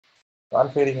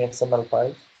Configuring XML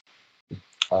files.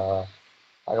 Uh,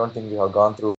 I don't think we have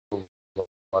gone through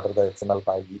what are the XML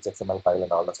file, each XML file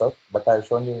and all the stuff, but I've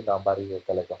shown you in Ambari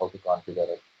like how to configure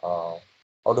it, how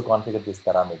to configure these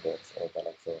parameters.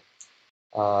 Like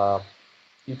so.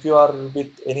 If you are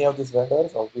with any of these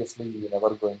vendors, obviously you're never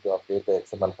going to update the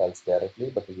XML files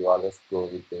directly, but you always go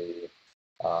with the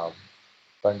um,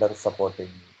 vendor supporting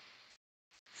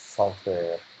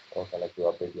software, like you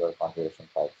update your configuration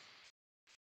files.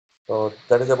 So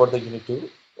that is about the unit 2.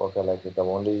 Like the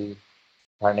only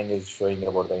finding is showing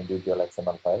about the individual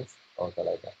XML files.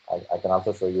 Like I can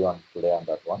also show you on today on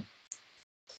that one.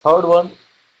 Third one,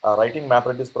 writing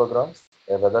MapReduce programs,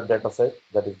 a weather data set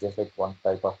that is just like one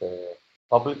type of a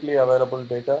publicly available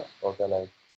data. Like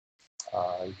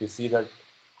if you see that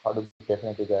Hadoop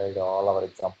Definitive Guide, all our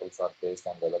examples are based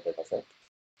on weather data set.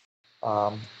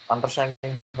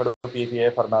 Understanding Hadoop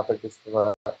API for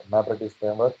MapReduce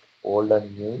framework, old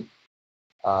and new.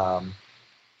 Um,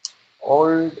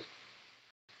 old,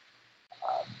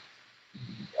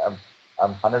 um,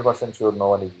 I'm 100% sure no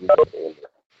one is using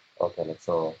old. Like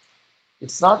so.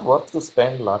 It's not worth to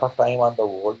spend a lot of time on the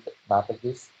old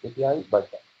MapReduce API, but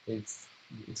it's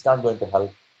it's not going to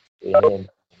help in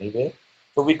any way.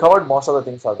 So we covered most of the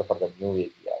things also for the new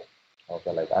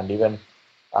API. Like and even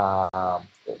um,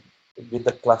 with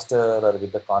the cluster or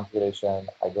with the configuration,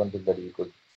 I don't think that you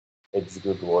could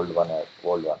execute old one as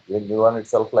old one. Even new one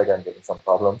itself, like I'm getting some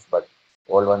problems, but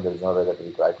old one there is no way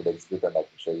that I could execute and I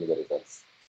can show you the results.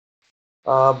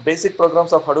 Basic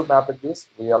programs of Hadoop MapReduce,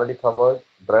 we already covered.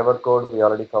 Driver code, we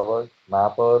already covered.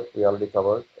 Mapper, we already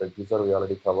covered. Reducer, we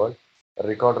already covered.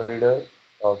 Record reader,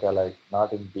 like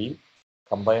not in deep.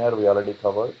 Combiner, we already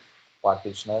covered.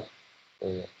 Partitioner,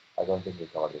 eh, I don't think we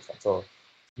covered this one. So,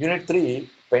 unit 3,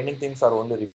 pending things are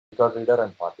only record reader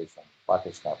and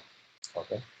partitioner.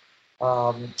 Okay.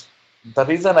 Um, the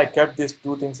reason I kept these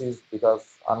two things is because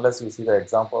unless you see the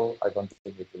example, I don't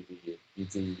think it will be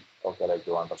easy, like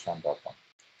to understand that one.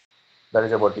 That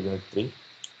is about unit 3.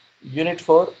 Unit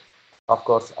 4, of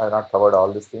course, I have not covered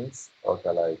all these things.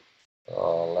 Like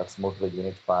let's move to the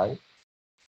unit 5.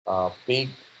 Pig,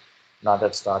 not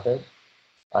yet started.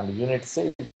 And unit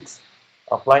 6,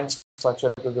 applying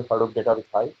structure to the Hadoop data with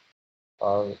Hive,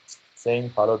 uh, saying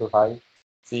follow to Hive,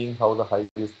 seeing how the Hive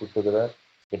is put together,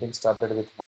 getting started with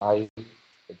Hive,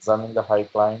 examining the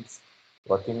Hive clients,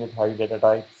 working with Hive data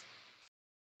types,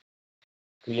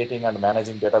 creating and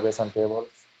managing database and tables,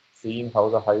 seeing how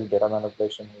the Hive data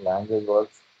manipulation language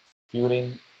works,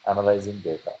 querying, analyzing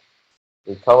data.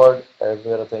 We covered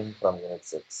everything from Unit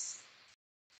 6.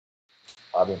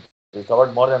 I mean, we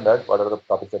covered more than that. What are the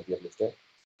topics that we have listed?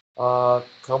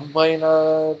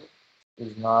 Combiner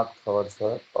is not covered,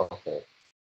 sir. Okay.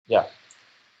 Yeah.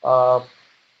 Uh,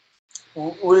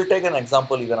 we'll take an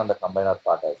example even on the combiner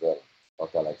part as well.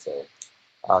 Like say,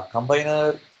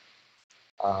 combiner,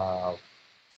 uh,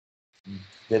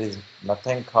 there is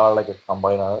nothing called like a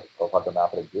combiner for the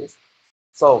map reduce.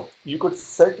 So you could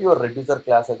set your reducer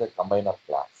class as a combiner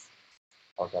class.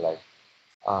 Like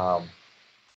um,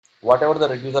 whatever the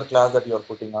reducer class that you are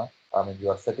putting on, I mean, you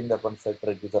are setting that one set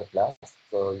reducer class.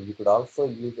 So you could also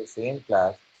use the same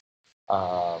class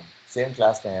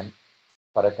name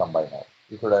for a combiner.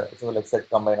 You could so like set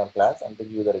combiner class and then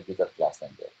use the reducer class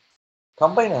name there.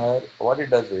 Combiner, what it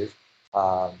does is,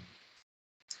 um,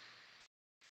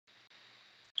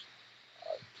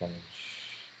 can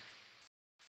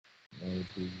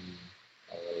maybe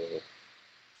uh,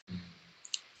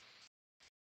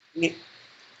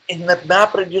 in the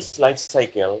map reduce life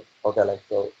cycle, like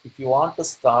so, if you want to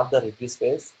start the reduce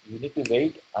phase, you need to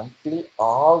wait until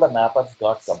all the mappers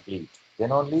got complete.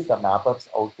 Then only the mappers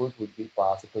output would be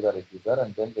passed to the reducer,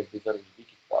 and then reducer will be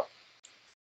kicked off.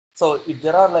 So if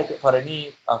there are like for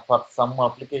any for some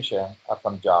application or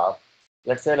some job,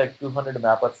 let's say like 200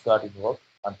 mappers got invoked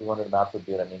and 200 maps would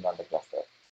be running on the cluster,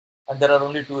 and there are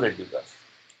only two reducers.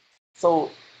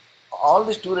 So all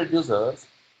these two reducers,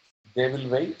 they will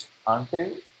wait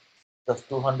until the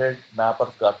 200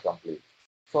 mappers got complete.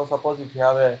 So suppose if you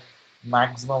have a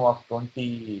maximum of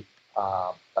 20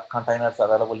 containers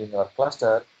available in your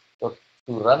cluster, so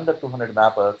to run the 200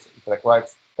 mappers, it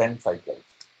requires 10 cycles.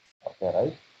 Okay,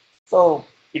 right? So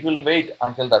it will wait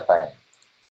until that time.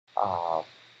 Uh,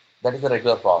 that is a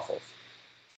regular process.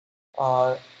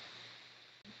 Uh,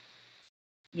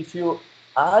 if you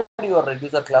add your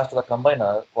reducer class to the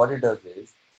combiner, what it does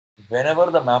is, whenever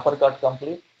the mapper got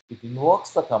complete, it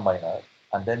invokes the combiner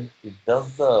and then it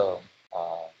does the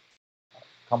uh,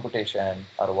 computation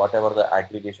or whatever the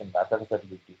aggregation methods that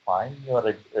you define in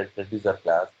your reducer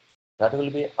class, that will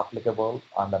be applicable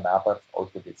on the mapper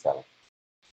output itself.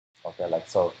 Okay, like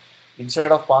so.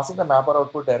 Instead of passing the mapper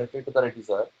output directly to the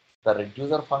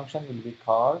reducer function will be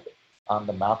called on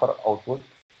the mapper output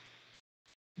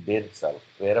there itself.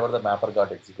 Wherever the mapper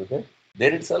got executed,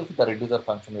 there itself the reducer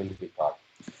function will be called.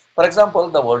 For example,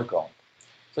 the word count.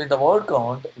 So in the word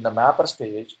count, in the mapper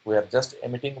stage, we are just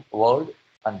emitting word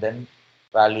and then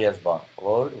value as one,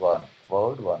 word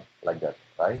one, like that,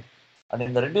 right? And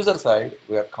in the reducer side,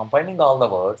 we are combining all the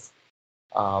words.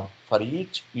 For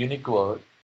each unique word,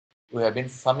 we have been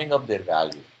summing up their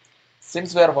value.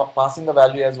 Since we are passing the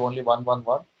value as only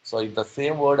 111, so if the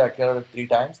same word occurred 3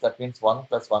 times, that means 1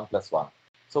 plus 1 plus 1.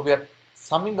 So we are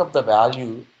summing up the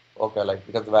value, okay, like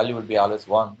because the value will be always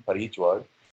 1 for each word.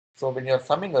 So when you are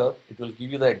summing up, it will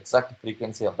give you the exact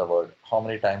frequency of the word, how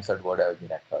many times that word has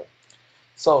been occurred.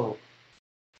 So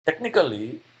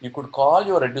technically, you could call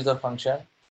your reducer function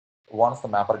once the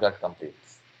mapper got complete.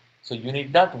 So you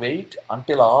need not wait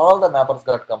until all the mappers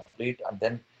got complete and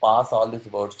then pass all these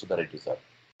words to the reducer.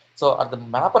 So at the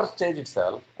mapper stage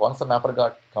itself, once the mapper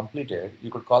got completed,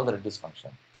 you could call the reduce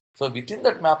function. So within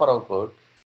that mapper output,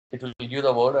 it will give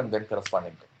the word and then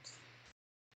corresponding counts.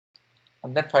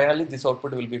 And then finally, this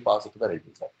output will be passed to the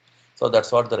reducer. So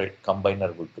that's what the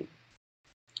combiner would do.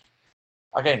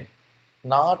 Again,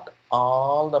 not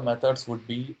all the methods would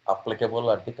be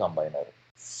applicable at the combiner.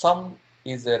 Some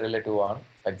is a relative one,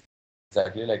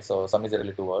 exactly like so. Some is a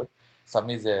relative word. Some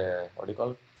is a what do you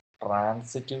call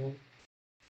transitive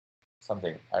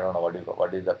something. I don't know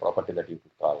what is the property that you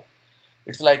could call.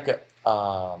 It's like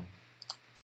uh,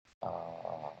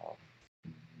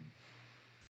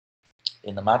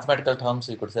 in the mathematical terms,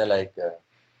 you could say like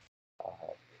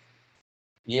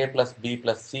a plus b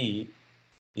plus c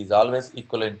is always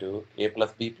equivalent to a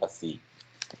plus b plus c.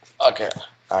 Okay,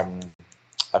 and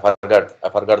I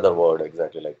forgot the word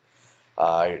exactly. Like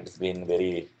it's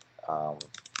been um,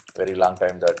 very long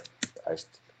time that I.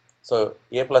 So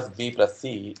a plus b plus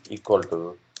c equal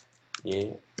to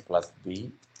a plus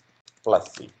b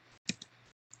plus c.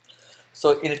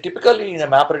 So in typically in a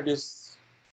map reduce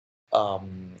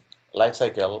um, life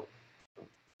cycle,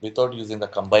 without using the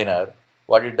combiner,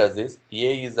 what it does is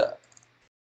A is the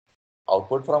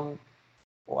output from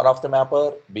one of the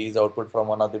mapper, B is output from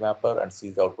one of the mapper, and C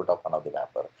is the output of one of the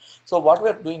mapper. So what we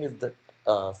are doing is that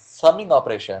summing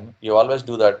operation, you always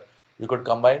do that. You could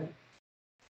combine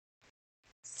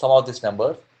some of these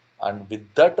numbers, and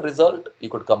with that result, you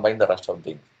could combine the rest of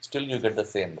things. Still, you get the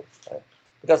same, right?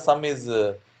 Because sum is,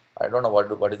 I don't know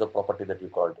what is the property that you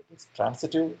called it. It's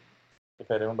transitive, if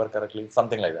I remember correctly,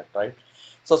 something like that, right?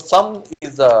 So sum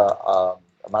is a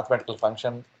mathematical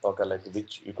function, okay, like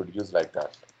which you could use like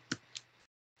that.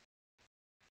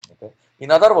 Okay.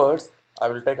 In other words, I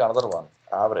will take another one,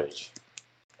 average.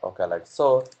 Okay, like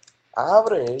so,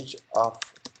 average of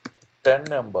 10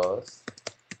 numbers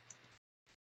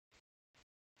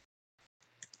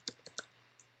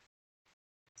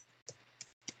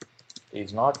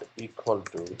is not equal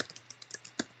to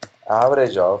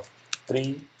average of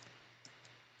three,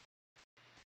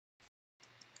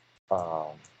 um,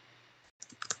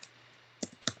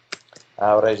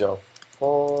 average of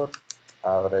four,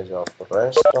 average of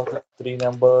rest of the three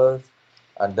numbers,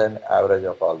 and then average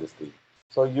of all these three.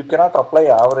 So you cannot apply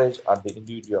average on the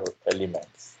individual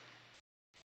elements.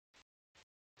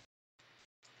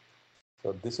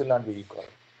 So this will not be equal.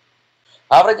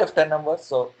 Average of 10 numbers.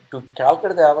 So to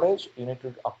calculate the average, you need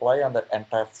to apply on the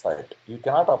entire site. You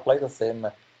cannot apply the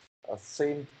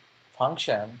same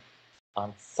function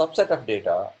on subset of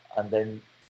data and then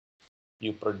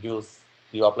you produce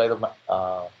you apply the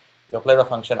you apply the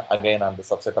function again on the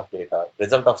subset of data,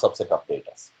 result of subset of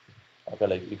data. Okay,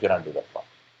 like you cannot do that one.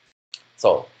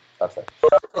 So that's it.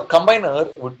 So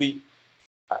combiner would be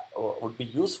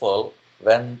useful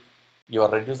when your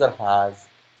reducer has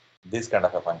these kind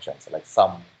of a functions like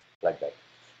sum, like that.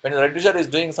 When the reducer is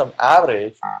doing some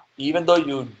average, even though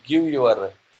you give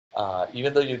your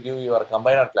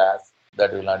combiner class,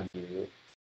 that will not give you.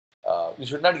 You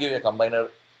should not give a combiner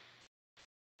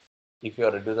if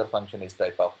your reducer function is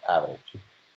type of average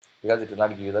because it will not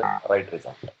give you the right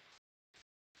result.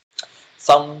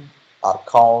 Sum or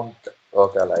count,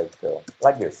 okay,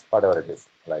 like this, whatever it is,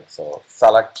 like so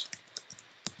select.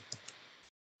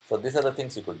 So these are the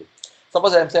things you could do.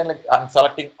 Suppose I'm saying like I'm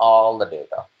selecting all the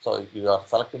data. So you are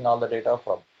selecting all the data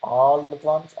from all the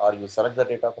ones, or you select the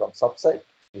data from subset,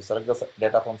 you select the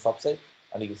data from subset,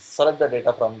 and you select the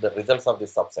data from the results of the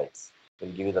subsets. It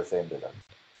will give you the same result.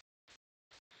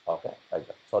 Okay, like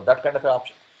that. So that kind of an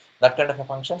option, that kind of a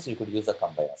functions you could use the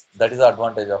combiners. That is the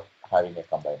advantage of having a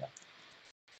combiner.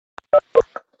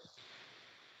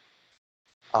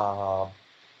 Uh,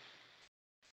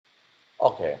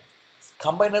 okay,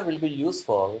 combiner will be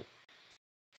useful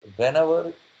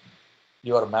whenever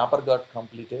your mapper got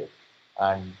completed,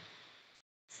 and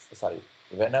sorry,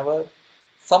 whenever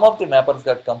some of the mappers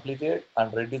got completed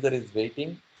and reducer is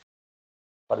waiting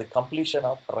for the completion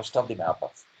of rest of the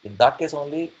mappers. In that case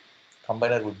only,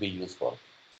 combiner would be useful.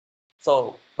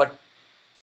 So, but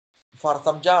for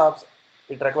some jobs,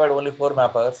 it required only 4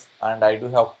 mappers, and I do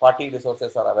have 40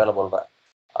 resources are available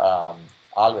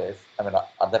always. I mean,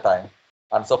 at the time,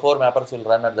 and so 4 mappers will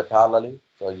run at the parallelly.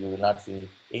 So you will not see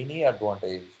any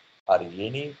advantage or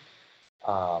any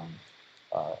um,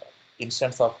 uh,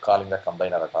 instance of calling the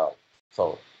combiner at all.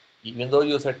 So even though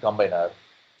you said combiner,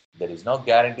 there is no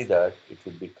guarantee that it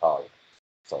will be called.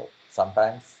 So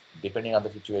sometimes, depending on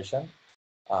the situation,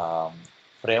 um,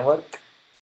 framework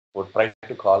would try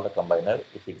to call the combiner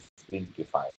if it's been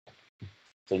defined.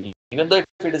 So even though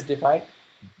if it is defined,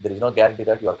 there is no guarantee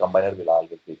that your combiner will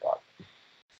always be called.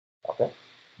 Okay,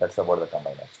 that's about the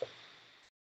combiner stuff.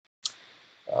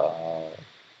 Uh,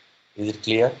 is it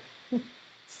clear?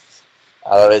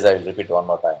 Otherwise, I will repeat one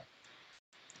more time.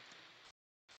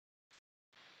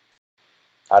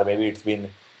 Or maybe it's been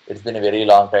a very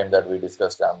long time that we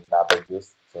discussed map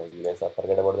use. So you guys have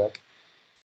forget about that.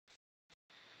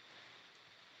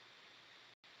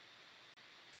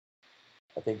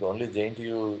 I think only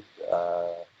JNTU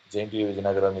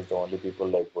Vijayanagaram is the only people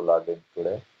like who logged in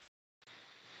today.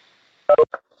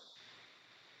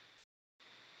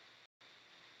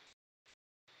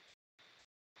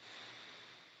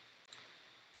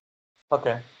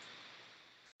 Okay.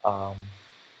 Um,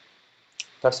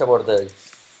 that's about the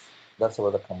that's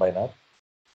about the combiner.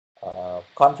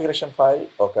 Configuration file.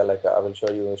 Okay, like I will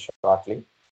show you shortly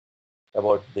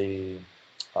about the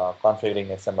configuring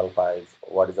XML files.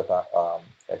 What is the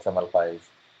XML files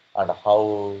and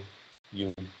how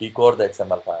you decode the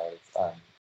XML files and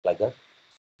like that.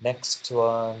 Next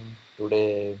one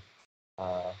today.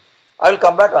 Uh, I will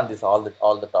come back on this all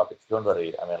the topics. Don't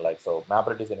worry. I mean, like so,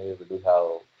 MapReduce anyway. We do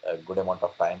have a good amount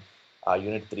of time.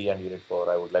 Unit 3 and Unit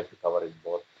 4, I would like to cover in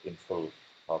both in full.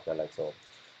 Okay, like so,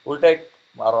 we'll take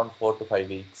around 4 to 5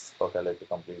 weeks. Okay, like to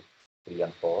complete 3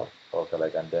 and 4. Okay,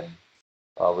 like and then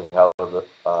we have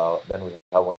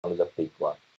only the big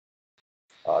one.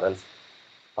 Or else,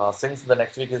 since the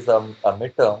next week is a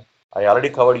midterm, I already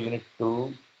covered Unit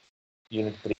 2,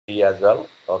 Unit 3 as well.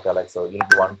 Okay, like so,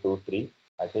 Unit 1, 2, 3.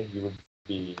 I think you would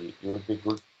be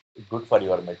good for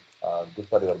your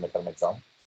midterm exam.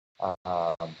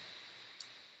 Um,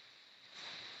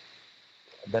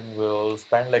 then we'll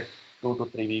spend like 2 to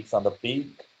 3 weeks on the peak,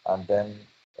 and then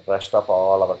the rest of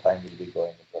all our time will be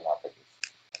going into marketing.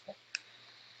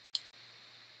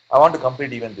 I want to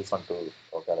complete even this one too.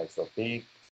 Okay, like so peak.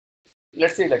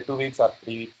 Let's say like 2 weeks or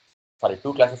three. Sorry,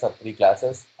 2 classes or 3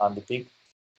 classes on the peak.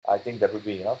 I think that would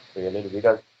be enough really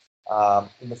because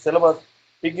in the syllabus,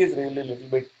 pig is really little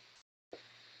bit.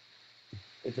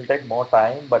 It will take more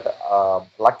time, but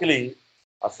luckily,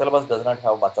 our syllabus does not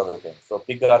have much other things. So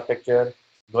pig architecture,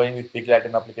 going with pig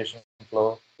Latin application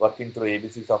flow, working through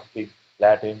ABCs of pig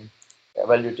Latin,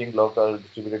 evaluating local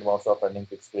distributed modes of running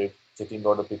pig script, checking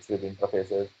out the pig script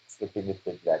interfaces, scripting with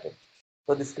pig Latin.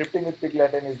 So the scripting with pig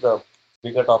Latin is the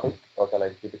bigger topic. Okay,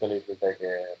 like typically it will take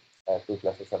 2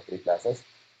 classes or 3 classes,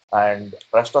 and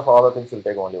rest of all the things will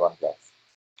take only 1 class.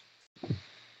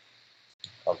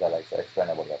 Okay, like so explain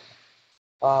about that.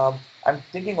 I'm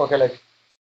thinking, okay, like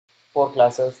 4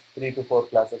 classes, 3 to 4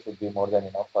 classes would be more than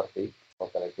enough for me.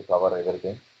 Okay, like to cover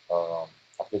everything.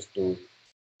 At least to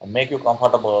make you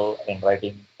comfortable in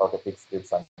writing automatic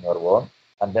scripts on your own,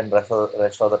 and then rest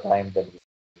of the time then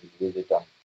you use it on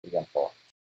 3 and 4.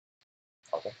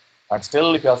 Okay, and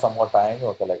still if you have some more time,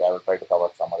 okay, like I will try to cover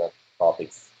some other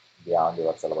topics beyond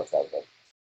your syllabus as well.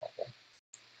 Okay.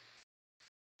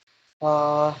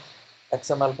 Uh,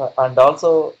 XML and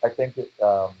also I think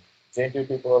JNT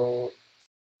people.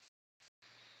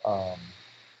 Um,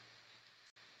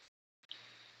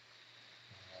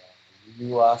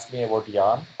 You asked me about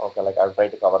yarn. Okay, like I'll try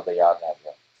to cover the yarn as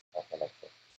well. Okay, like that.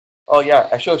 Oh yeah,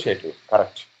 associative.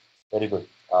 Correct. Very good.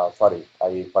 Sorry,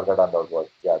 I forgot on that word.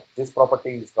 Yeah, this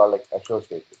property is called like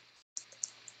associative.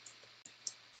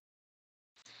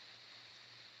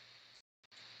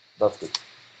 That's good.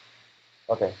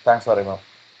 Okay, thanks for reminding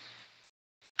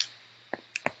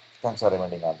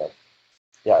on that.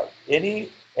 Yeah, any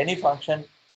function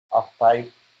of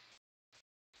type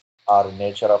or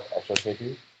nature of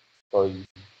associative. So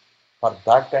for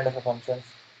that kind of a functions,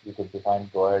 you could define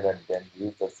go ahead and then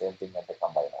use the same thing as the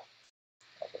combiner.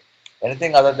 Okay.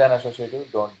 Anything other than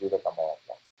associative, don't do the combiner.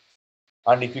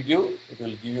 And if you give, it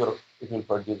will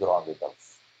produce the wrong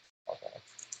results. Okay.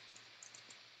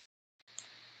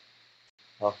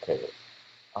 Okay.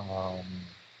 Um,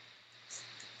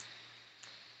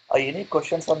 Any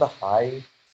questions on the high?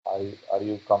 Are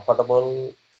you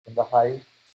comfortable in the high?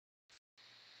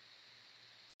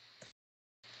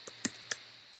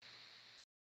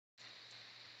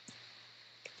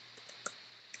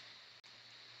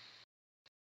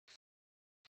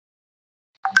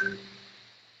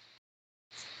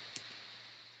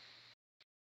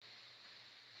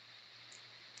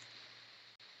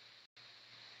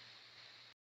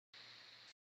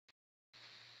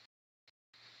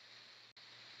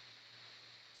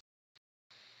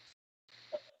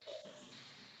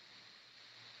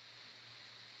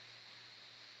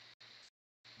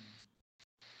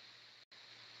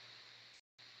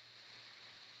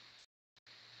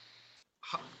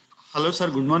 Ha- Hello, sir.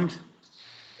 Good morning.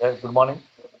 Yeah, good morning.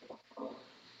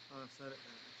 Sir,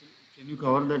 actually, can you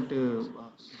cover that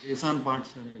JSON part,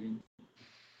 sir, again?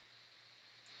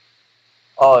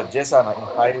 Oh, JSON. In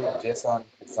high JSON,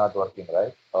 it's not working,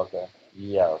 right? Okay.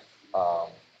 Yeah. Um,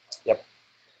 yep.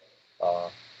 Uh,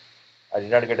 I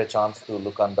did not get a chance to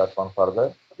look on that one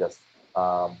further. Yes.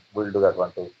 We'll do that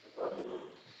one too.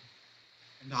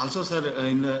 And also, sir,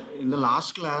 in the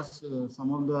last class,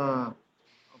 some of the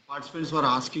participants were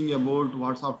asking about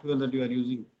what software that you are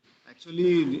using.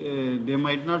 Actually, they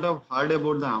might not have heard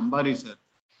about the Ambari, sir.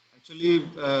 Actually,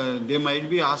 they might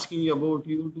be asking about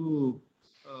you to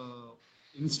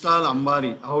install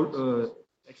Ambari,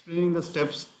 explaining the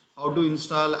steps how to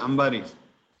install Ambari.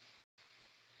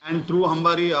 And through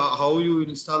Ambari, how you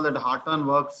install that Hartan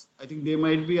works. I think they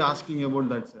might be asking about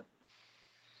that, sir.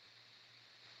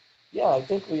 Yeah, I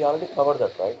think we already covered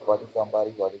that, right? What is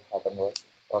Gambari? What is Hattenberg?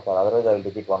 Okay. Otherwise, I will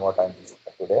repeat one more time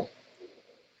today.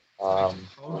 Sir, actually, Um,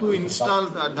 how to this is some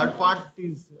install that part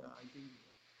is, I think,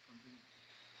 something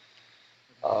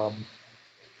that is um,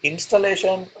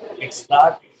 installation. It's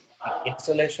not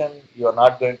installation. You are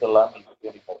not going to learn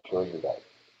even if I show you that.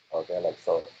 Okay, like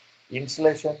so.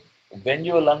 Installation. When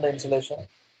you learn the installation,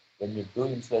 when you do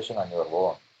installation on your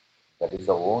own, that is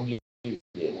the only way.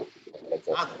 Like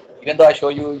so. ah, Even though I show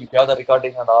you, if you have the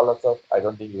recording and all that stuff, I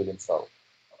don't think you will install.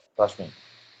 Trust me.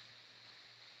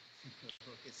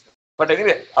 okay, sir. But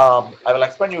anyway, I will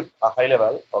explain you a high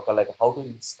level, okay, like how to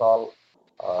install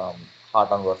um,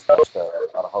 Hardenberg cluster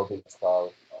or how to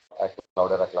install a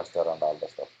Cloudera cluster and all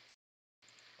that stuff.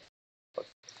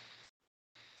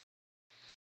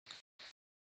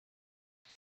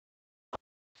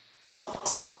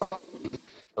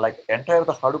 Like entire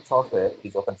the Hadoop software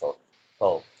is open source.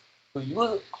 So to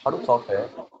use Hadoop software,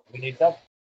 we need that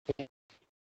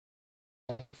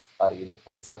or you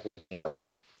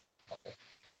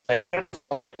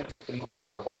free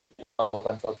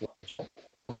open source solution.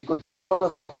 You could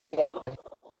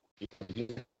use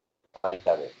it right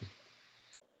away.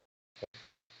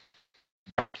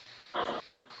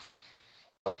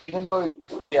 Even though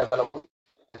it's available,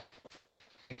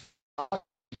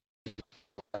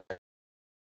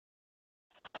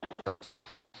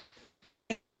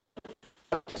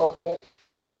 software.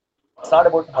 It's not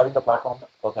about having the platform.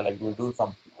 Okay, like you do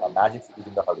some magic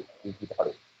using the Hadoop, with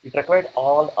Hadoop. It required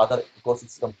all other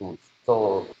ecosystem tools.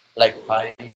 So like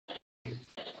Hive,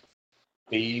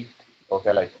 Page,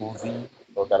 okay, like Fuzi,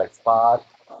 okay, like Spark,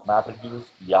 MapReduce,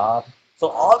 Yarn. So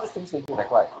all these things will be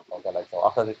required. Okay, like so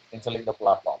after installing the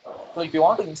platform. So if you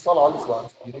want to install all these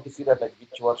ones, you need to see that like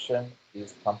which version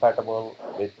is compatible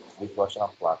with which version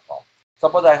of platform.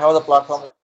 Suppose I have the platform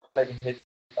like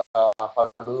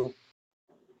Hadoop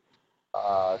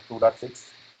 2.6,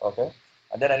 okay,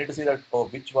 and then I need to see that for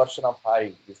which version of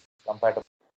Hive is compatible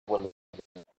with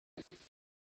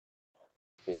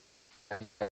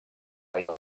Hive.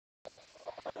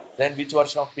 Then which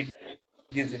version of Pig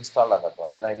is installed on that one.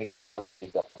 I need to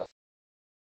pick that.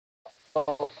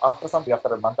 So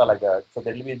after a month or like that, so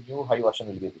there will be a new high version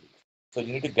will be released. So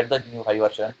you need to get that new high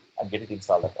version and get it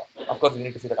installed. Like that. Of course, you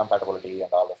need to see the compatibility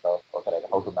and all the stuff. Okay, like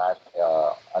how to match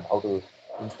and how to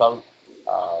install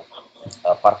uh,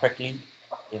 perfectly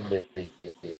in the in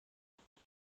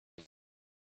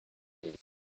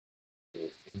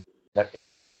that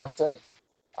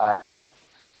and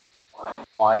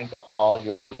point all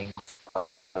your things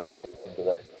into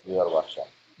the newer version,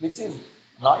 which is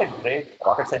not a great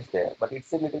rocket science there, but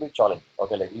it's a little bit challenging.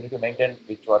 Okay, like you need to maintain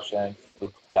which version,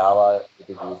 which Java it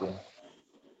is using,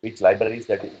 which libraries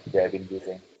that they have been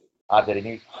using. Are there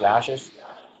any clashes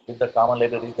with the common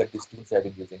libraries that these teams have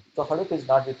been using? So Hadoop is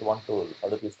not just one tool.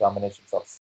 Hadoop is combinations of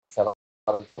several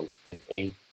tools,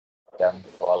 8, 10,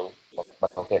 12.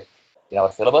 But okay, in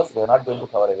our syllabus, we are not going to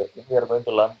cover everything. We are going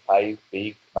to learn 5,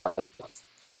 8,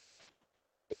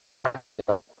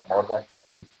 more than.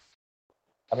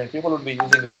 I mean, people would be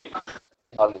using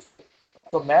all this.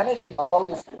 So manage all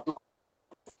this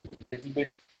little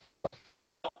bit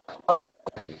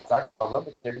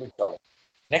little bit challenge.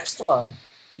 Next one,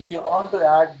 if you want to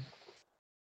add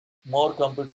more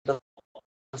computers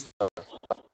to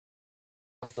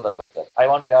the cluster, I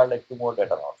want to add like two more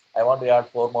data nodes. I want to add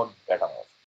four more data nodes.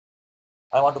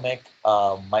 I want to make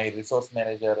my resource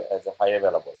manager as a high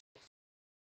available.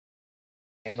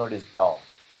 Node is down.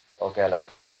 Okay, like,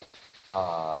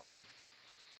 uh,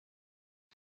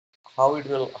 how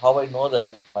I know that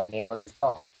my node is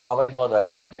down? How I know that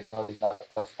my node is not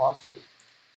responsive?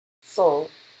 So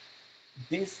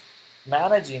this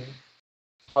managing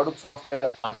Hadoop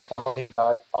software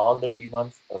and all the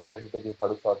demons related to the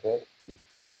Hadoop software.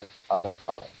 Uh,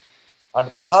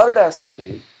 and third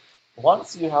aspect,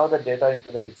 once you have the data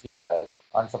into the system,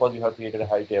 and suppose you have created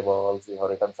high tables, you have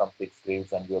written some fixed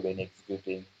scripts, and you have been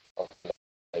executing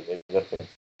like everything.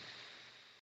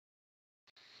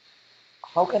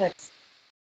 How can I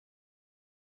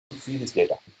see this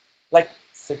data? Like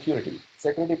security.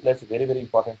 Security plays a very, very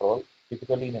important role,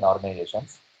 typically in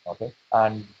organizations. Okay.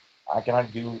 And I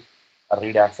cannot give a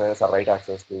read access or write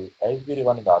access to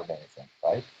everyone in the organization,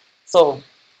 right? So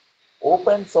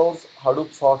open source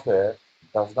Hadoop software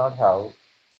does not have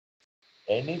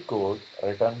any code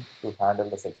written to handle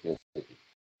the security.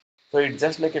 So it's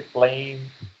just like a plain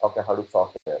of the Hadoop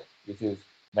software, which is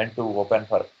meant to open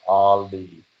for all the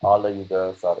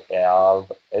users or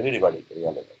everybody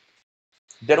really.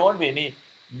 There won't be any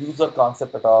user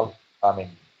concept at all. I mean,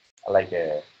 like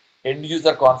a end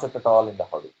user concept at all in the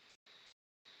Hadoop.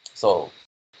 So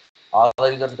all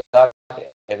the users got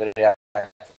every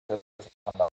access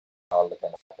and all the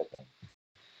kind of thing.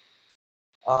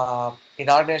 In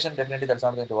organization, definitely that's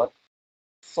not going to work.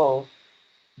 So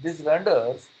these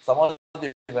vendors, some of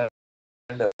the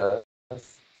vendors,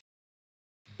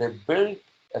 they built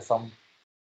some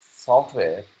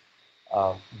software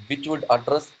uh, which would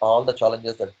address all the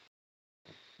challenges that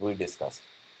we discussed.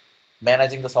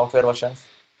 Managing the software versions,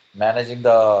 managing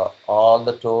the all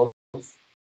the tools,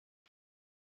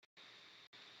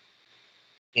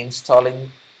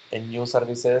 installing in new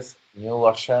services, new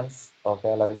versions,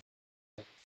 okay, like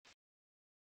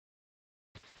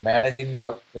managing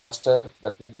the cluster,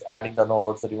 that means adding the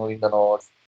nodes, removing the nodes,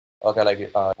 okay, like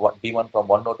daemon from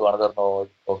one node to another node,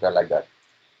 okay, like that.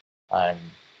 And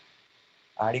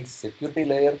adding security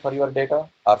layer for your data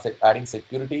or adding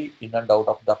security in and out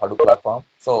of the Hadoop platform.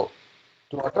 So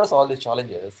to address all these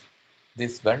challenges,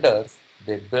 these vendors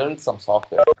they build some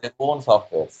software, their own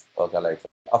softwares. Okay, like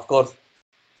of course,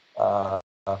 uh,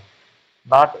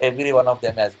 not every one of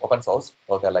them is open source.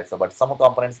 Okay, like so, but some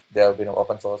components they have been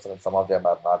open source, and some of them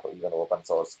are not even open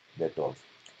source. Their tools.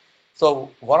 So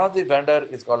one of the vendor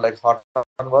is called like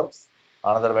Hortonworks.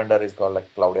 Another vendor is called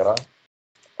like Cloudera.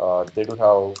 They do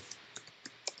have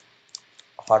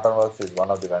Hortonworks is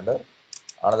one of the vendor.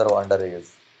 Another vendor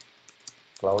is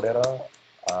Cloudera.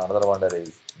 Another vendor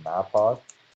is Mapar.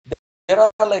 There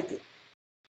are like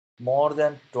more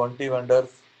than 20 vendors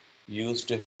used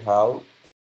to have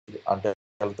until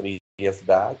 3 years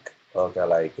back. Okay,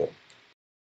 like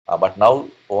but now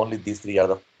only these three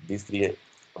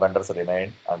vendors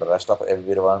remain, and the rest of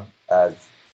everyone has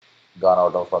gone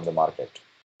out of from the market,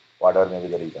 whatever may be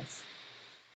the reasons.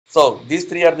 So these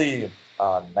three are the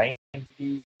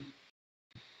 95%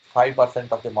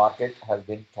 of the market has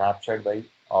been captured by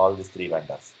all these three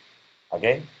vendors.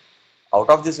 Again, out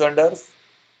of these vendors,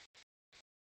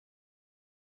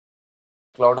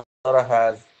 Cloudera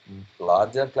has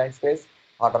larger client space,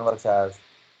 Hortonworks has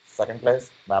second place,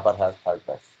 Mapper has third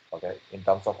place, okay, in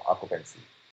terms of occupancy.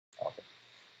 Okay.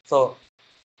 So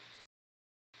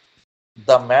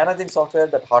the managing software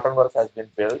that Hortonworks has been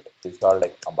built is called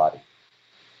like Ambari.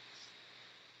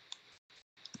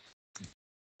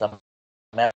 The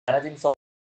managing software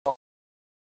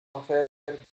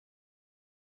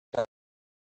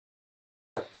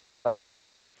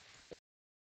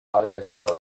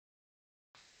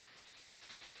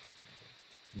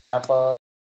Mapper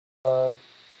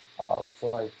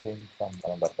also I think some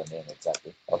remember the name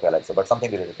exactly. Okay, like so, but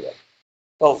something related to that.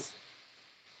 So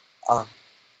uh,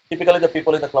 typically the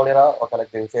people in the Cloudera, okay,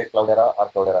 like they say Cloudera or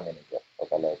Cloudera manager.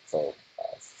 Okay, like so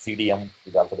CDM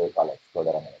is also they call it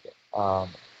Cloudera manager.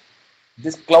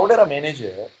 This Cloudera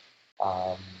manager,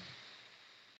 um,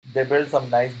 they build some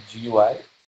nice GUI.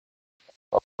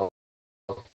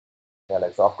 Yeah,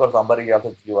 like so of course Ambari is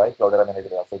also GUI, Cloudera manager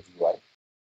is also GUI.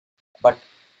 But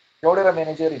Cloudera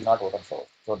Manager is not open source.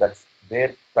 So that's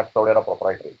where that Cloudera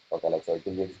proprietary. Okay, like so it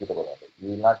will be executable. You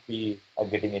will not be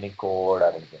getting any code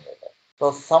or anything like that.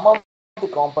 So some of the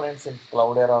components in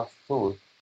Cloudera suite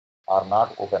are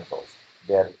not open source.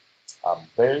 They're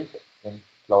built in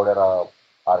Cloudera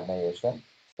organization.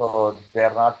 So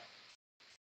they're not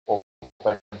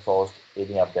open source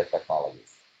any of their technologies.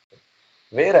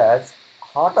 Whereas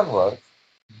Hortonworks,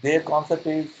 their concept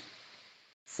is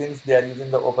since they are using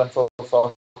the open source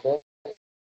software,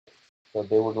 so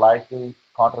they would like to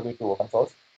contribute to open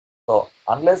source. So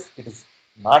unless it is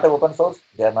not a open source,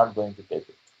 they are not going to take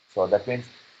it. So that means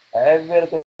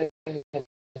everything in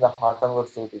the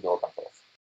Hortonworks suite is open source,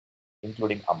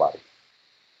 including Ambari.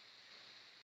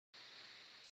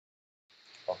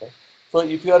 Okay. So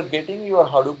if you are getting your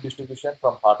Hadoop distribution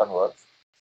from Hortonworks,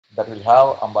 that will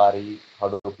have Ambari,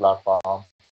 Hadoop platform,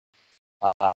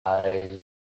 Hive,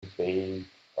 Page,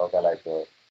 okay, like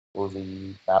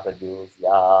Uzi, MapReduce,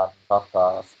 Yarn,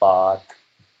 Kafka, Spark,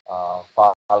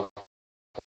 Falcon,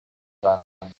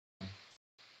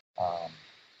 um,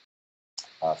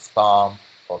 Storm,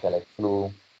 okay, like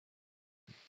Flume,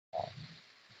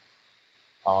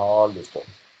 all these tools.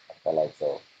 Okay, like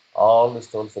so, all these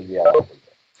tools will be available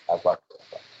there as part of the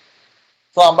plan.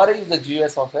 So Ambari is the GUI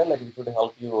software, like it could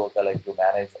help you okay, like to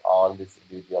manage all these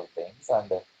individual things,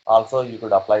 and also you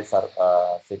could apply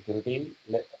security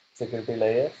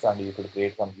layers, and you could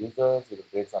create some users, you could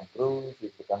create some groups,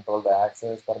 you could control the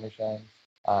access permissions,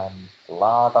 and a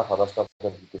lot of other stuff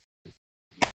that you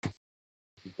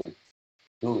could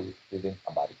do within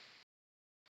Ambari.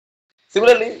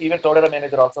 Similarly, even Cloudera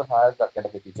Manager also has that kind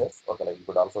of a features. Okay, like you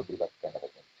could also do that kind of a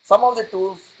thing. Some of the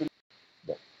tools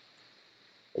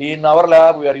in our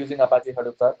lab we are using Apache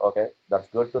Hadoop, sir. Okay, that's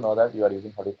good to know that you are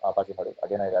using Hadoop, Apache Hadoop.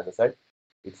 Again, as I said,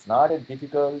 it's not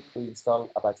difficult to install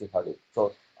Apache Hadoop.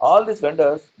 So all these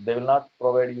vendors they will not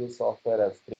provide you software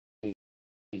as free.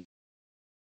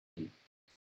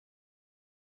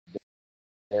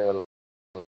 They will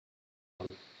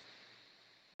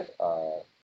uh,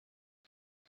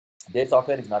 their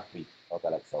software is not free. Okay,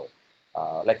 like so.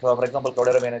 Like for example,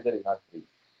 Cloudera Manager is not free.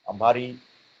 Ambari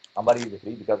Ambari is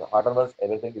free because Hortonworks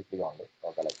everything is free only.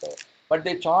 Okay, like so. But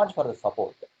they charge for the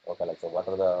support. Okay, like so. What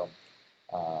are the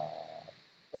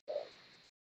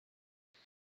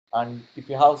and if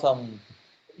you have some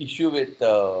issue with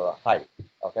Hive,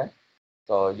 okay,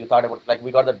 so you thought about like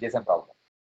we got the JSON problem,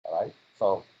 all right?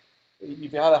 So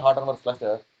if you have a Hortonworks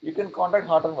cluster, you can contact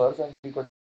Hortonworks and you could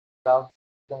ask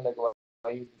them like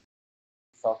why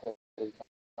software is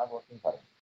not working for it.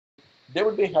 They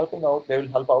would be helping out. They will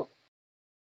help out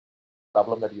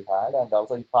problem that you had, and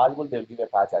also if possible, they'll give a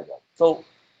patch as well. So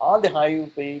all the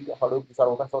Hive, Pig, Hadoop, these are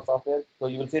open source software. So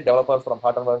you will see developers from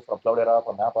Hortonworks, from Cloudera,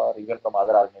 from Mapper, even from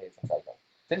other organizations as well.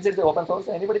 Since it's open source,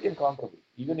 anybody can contribute.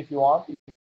 Even if you want, you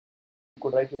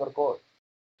could write your code.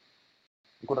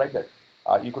 You could write that.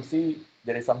 You could see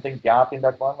there is something gap in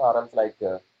that one, or else like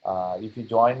if you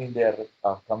join in their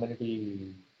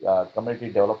community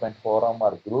development forum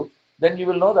or group, then you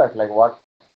will know that like what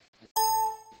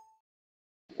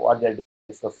they're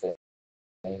discussing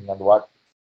and what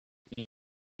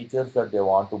features that they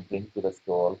want to bring to the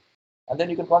school, and then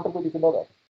you can contribute if you know that.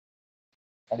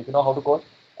 And if you know how to code,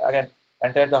 again,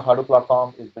 entire the Hadoop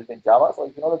platform is built in Java, so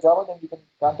if you know the Java, then you can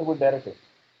contribute directly.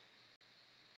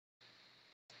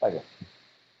 Again,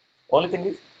 only thing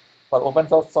is, for open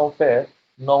source software,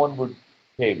 no one would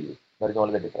pay you. That is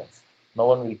only the difference. No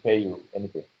one will pay you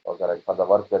anything for the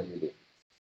work that you do.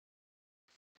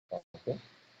 Okay.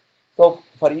 So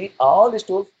for all these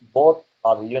tools, both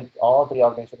or even all three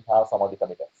organizations have some of the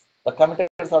committers. The committers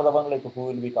are the one like who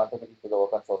will be contributing to the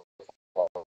open source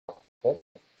software.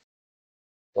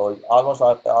 So almost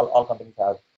all companies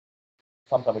have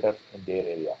some committers in their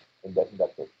area in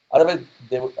that tool. Otherwise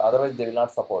they will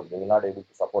not support. They will not able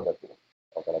to support that tool.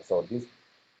 Okay. So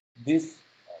these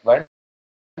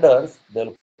vendors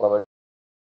they'll provide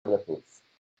the tools.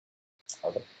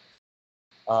 Okay.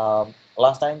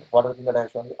 Last time, what are the thing that I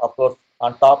have shown you? Of course,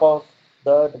 on top of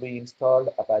that, we installed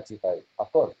Apache 5.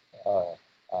 Of course, uh,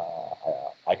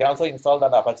 I can also install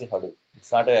that Apache Hadoop.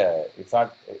 It's not.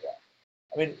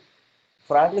 I mean,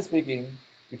 frankly speaking,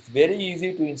 it's very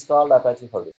easy to install Apache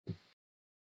Hadoop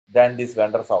than these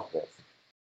vendor software.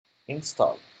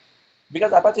 Install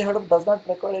because Apache Hadoop does not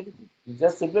require anything. You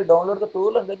just simply download the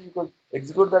tool and then you could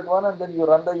execute that one and then you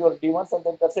run your daemons and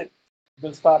then that's it. It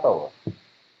will start over.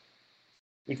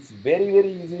 It's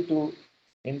very easy to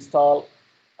install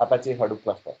Apache Hadoop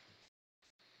cluster,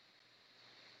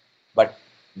 but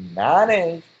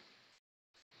manage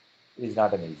is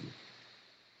not an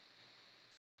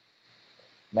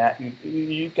easy.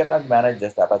 You cannot manage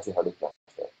just Apache Hadoop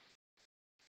cluster.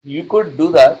 You could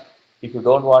do that if you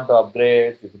don't want to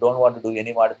upgrade, if you don't want to do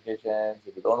any modifications,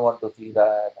 if you don't want to see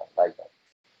that, like that.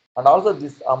 And also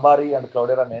this Ambari and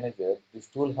Cloudera Manager, this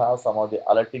tool has some of the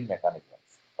alerting mechanisms.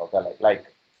 Okay,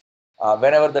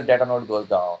 whenever the data node goes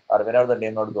down or whenever the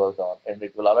name node goes down, and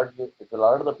it will alert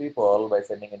the people by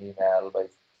sending an email, by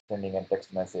sending a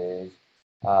text message,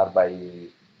 or by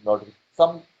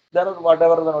some there are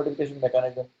whatever the notification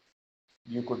mechanism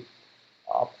you could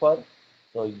opt for.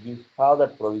 So you have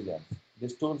that provision.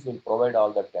 These tools will provide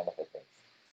all that kind of things.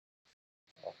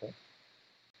 Okay.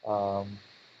 Um,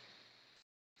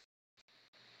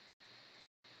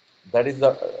 that is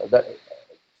that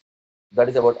that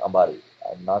is about Ambari.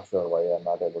 I'm not sure why I'm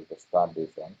not able to start this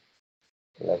one.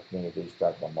 Let me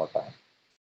restart one more time.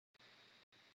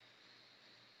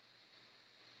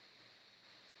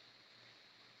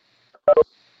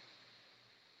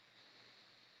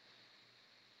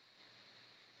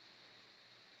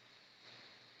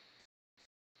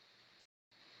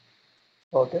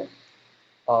 Okay.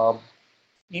 Um,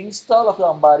 Install of the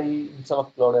Ambari, install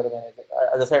of Cloud Era Manager.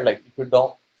 As I said, like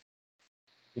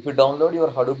if you download your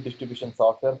Hadoop distribution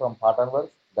software from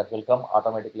Patternworks, that will come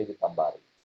automatically with Ambari.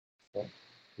 Okay.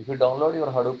 If you download your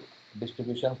Hadoop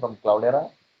distribution from Cloudera,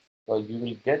 so you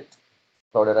will get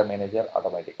Cloudera Manager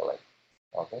automatically.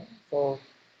 Okay. So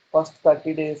first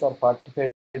 30 days or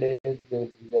 45 days, they will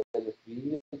give you a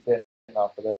free. Then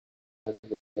after that, they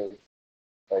will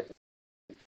try to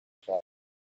charge.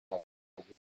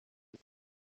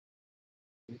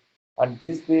 And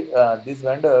these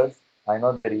vendors, I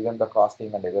know they're even the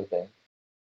costing and everything.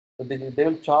 So they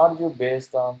will charge you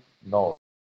based on node.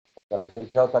 So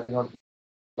if you have 30 node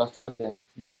cluster, then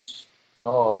each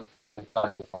node will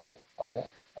charge you something.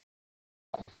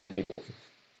 Okay.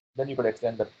 Then you could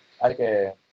extend that like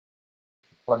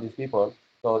from these people.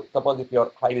 So suppose if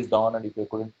your hive is down and if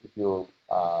you're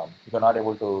not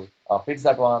able to fix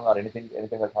that one or anything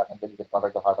that happened, then you can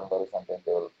contact the hardware service and then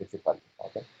they will fix it for you.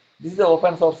 Okay. This is the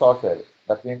open source software.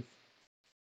 That means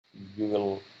you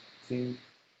will see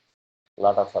a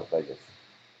lot of surprises.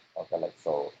 Okay, like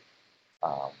so.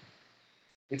 Um,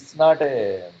 it's not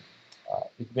a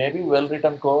it may be well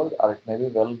written code or it may be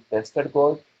well tested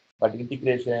code, but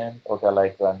integration, okay,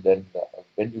 like and then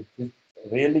when you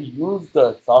really use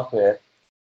the software,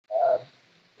 uh,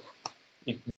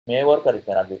 it may work or it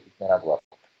may not work.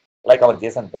 Like our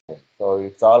JSON thing. So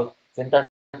it's all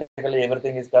syntactically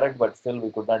everything is correct, but still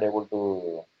we could not able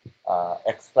to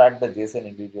extract the JSON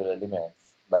individual elements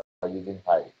by using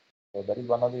Hive. So that is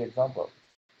one of the examples.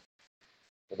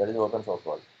 So that is open source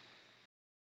world.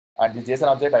 And this JSON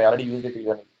object, I already used it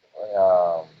even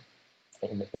um,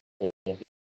 in, in,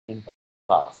 in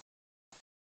past.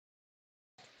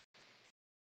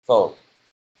 So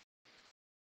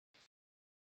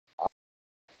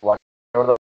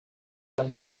whatever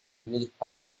the use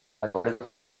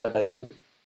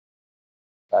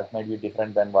that might be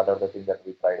different than whatever the thing that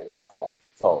we tried.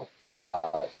 So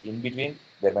in between,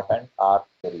 there may find are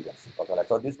the regions. Okay, like,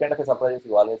 so this kind of a surprises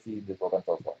you always see in this open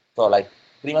source one. So like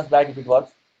 3 months back, if it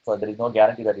works, so there is no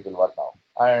guarantee that it will work now.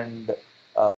 And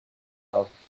uh,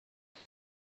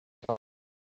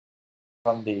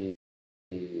 from the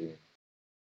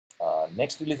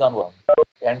next release onward,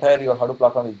 entire your Hadoop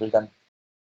platform is built on.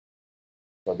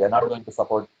 So they're not going to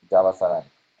support Java 7.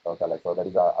 Okay, like, so there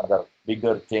is another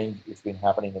bigger change it's been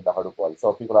happening in the Hadoop world.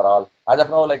 So people are all, as of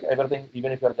now, like everything,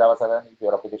 even if you're Java 7, if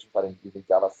your applications are using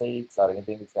Java 6 or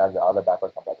anything, it has all the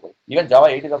backward compatible. Even Java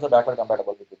 8 is also backward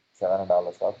compatible with 7 and all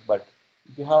that stuff. But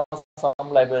if you have some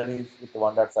libraries with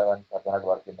 1.7 that cannot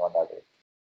work in 1.8,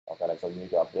 okay, like, so you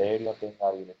need to upgrade your thing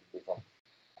or you need to do some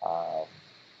um,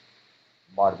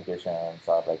 modifications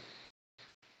or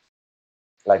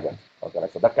like that. Okay,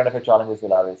 like, so that kind of a challenges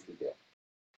will always be there.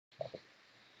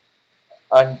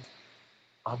 And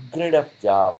upgrade of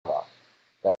Java,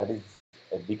 that is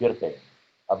a bigger thing.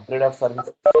 Upgrade of service,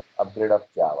 upgrade of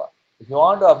Java. If you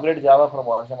want to upgrade Java from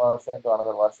one version to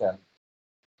another version,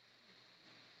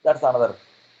 that's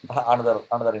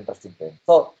another interesting thing.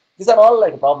 So these are all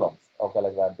like problems. Okay,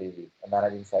 like that the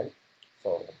managing side.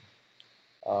 So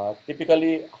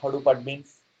typically Hadoop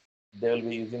admins they will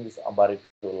be using this Ambari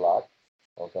tool a lot.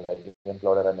 Okay, like even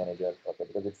Cloudera manager. Okay,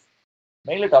 because it's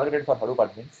mainly targeted for Hadoop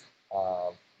admins.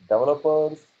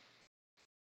 Developers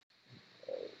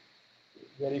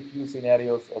very few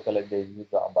scenarios, okay, like they use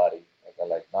the Ambari, okay,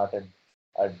 like not in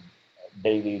a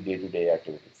daily, day-to-day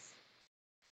activities.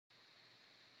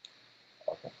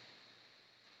 Okay.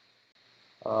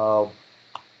 Uh,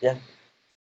 yeah,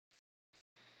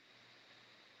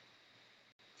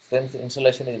 since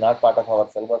installation is not part of our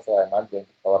syllabus, so I'm not going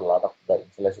to cover a lot of the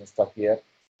installation stuff here.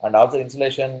 And also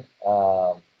installation,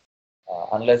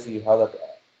 unless you have the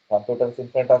computers in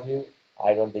front of you,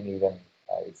 I don't think even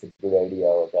it's a good idea,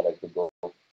 okay, like to go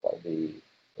for the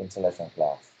installation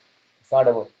class. It's not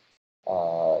about,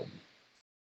 uh,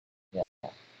 yeah,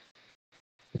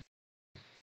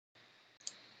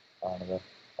 another,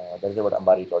 there is about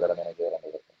Ambari, Cloudera Manager, and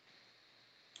other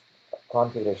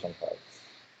configuration files.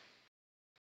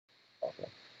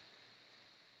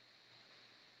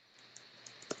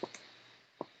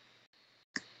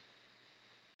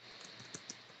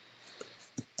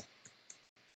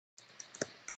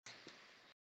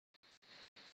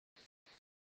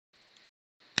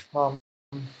 Um,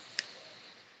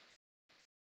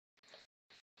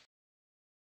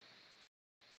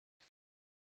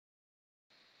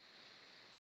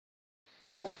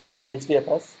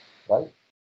 HDFS, right?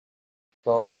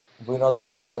 So we know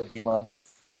the demons,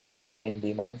 main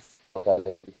demons, are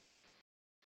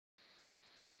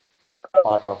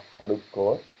part of Hadoop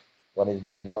core. One is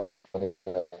one is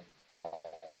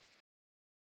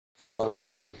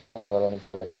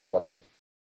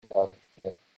one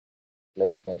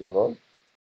is role,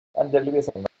 and there will be a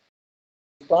second.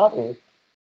 Start with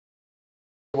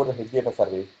about the HDFS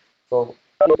service. So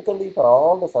typically for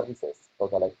all the services,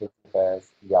 okay, like HDFS,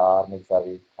 YARN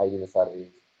service, high service,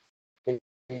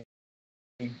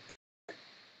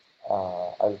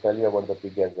 I'll tell you about the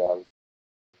pig as well,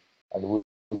 and who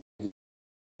is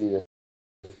the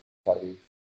service.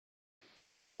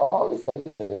 All the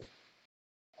services,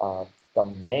 the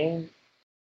main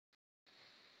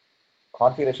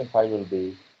configuration file will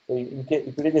be, so in case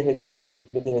if it is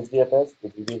the HDFS,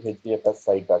 it will be HDFS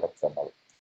site.xml.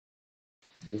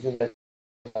 This is the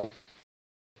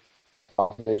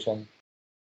configuration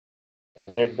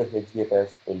that the HDFS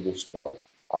will be stored.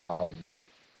 Um,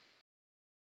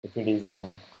 if it is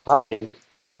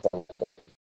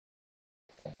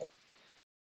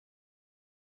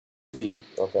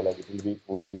okay, like it will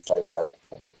be site.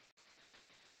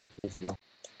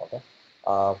 Okay.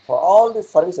 For all these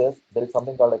services, there is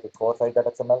something called like a core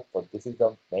site.xml. So this is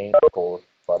the main core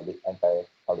for the entire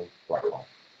Hadoop platform.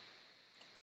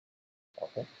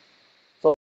 Okay.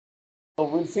 So, so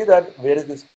we'll see that where is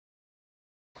this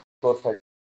core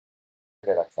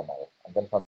site.xml, and then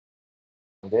from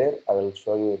there I will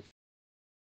show you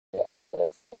the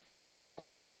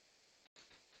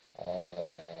uh,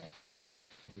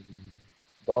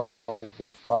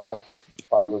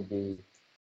 would be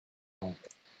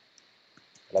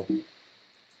like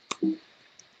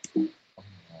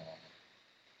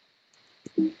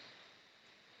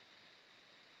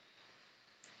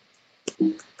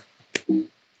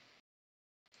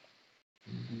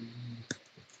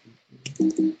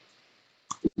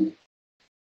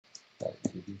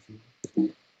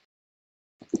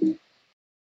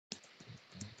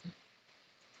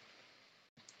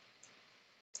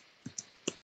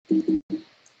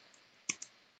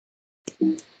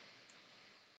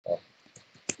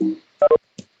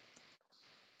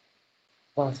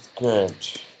that's good.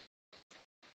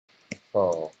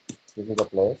 So this is the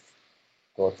place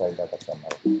core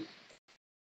site.xml.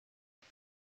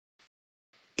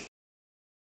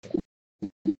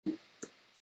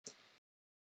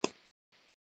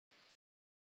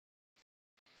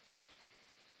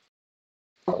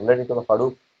 Related to the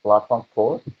Hadoop platform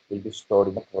core will be stored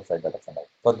in the core site.xml.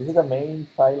 So this is the main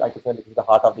file. Like I said, this is the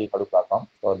heart of the Hadoop platform.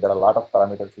 So there are a lot of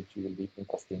parameters which you will be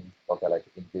interesting. Okay, like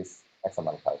in this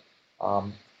XML file.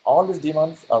 All these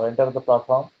daemons have entered the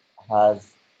platform has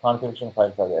configuration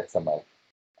files as XML.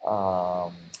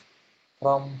 Um,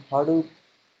 from Hadoop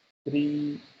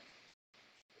 3,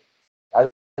 as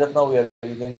of now we are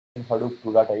using Hadoop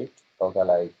 2.8. Okay,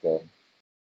 like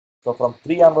so from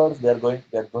 3 onwards they are going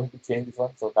to change this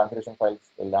one. So configuration files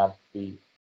will not be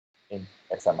in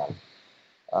XML.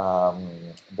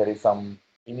 There is some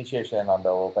initiation on the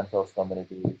open source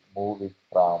community, move it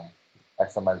from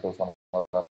XML to some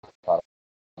other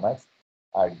formats.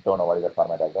 I don't know what is the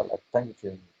format as well. I think it's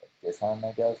in JSON,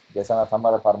 I guess. JSON or some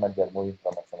other format, they're moving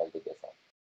from XML to JSON.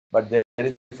 But there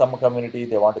is some community,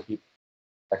 they want to keep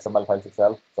XML files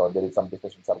itself. So there is some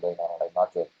discussions are going on, and I'm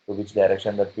not sure to which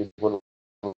direction that people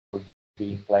would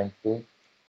be inclined to.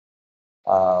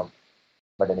 Um,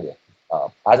 But anyway,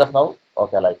 as of now,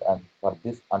 okay, like and for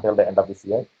this until the end of this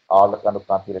year, all the kind of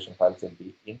configuration files will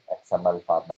be in XML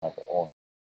format only.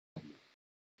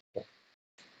 Okay.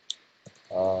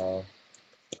 Uh,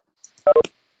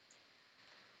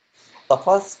 the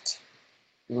first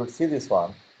you will see this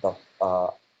one. The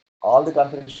all the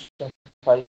configuration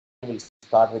file will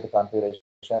start with the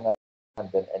configuration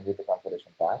and then end with the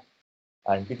configuration tag,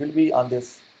 and it will be on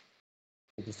this.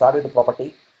 It will start with the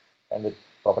property and with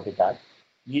property tag.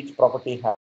 Each property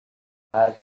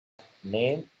has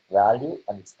name, value,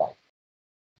 and its type.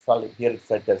 So here it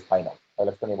said there's final. I'll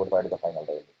explain about what is the final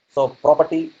value. So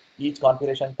property, each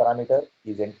configuration parameter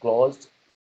is enclosed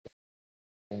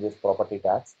in this property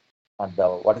tags, and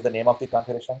what is the name of the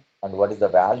configuration, and what is the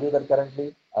value that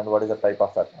currently, and what is the type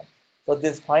of that one. So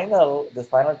this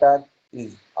final tag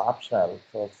is optional.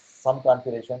 So some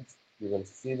configurations you will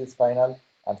see this final,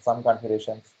 and some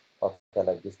configurations of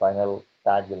like this final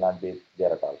tag will not be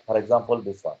there at all. For example,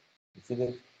 this one. You see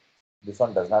this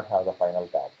one does not have the final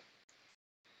tag.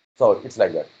 So it's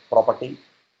like that. Property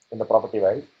in the property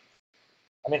wise,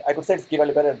 I mean, I could say it's key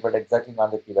value pair, but exactly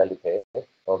not the key value pair.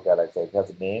 Okay, let's say it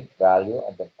has name, value,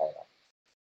 and then final.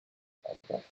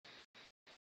 Okay.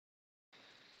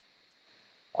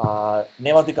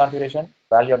 Name of the configuration,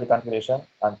 value of the configuration,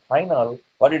 and final.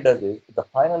 What it does is, if the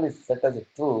final is set as a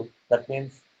true, that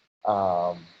means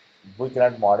um, we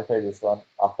cannot modify this one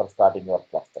after starting your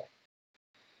cluster.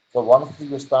 So once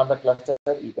you start the cluster,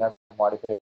 you cannot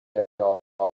modify all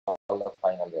the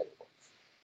final variables,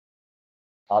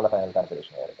 all the final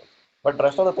configuration variables. But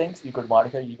rest of the things you could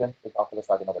modify even after the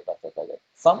starting of the cluster project.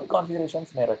 Some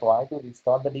configurations may require to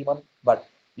restart the daemon, but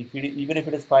even if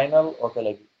it is final, okay,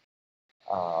 like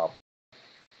uh,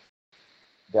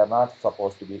 they are not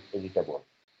supposed to be editable.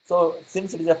 So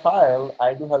since it is a file,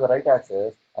 I do have the right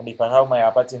access, and if I have my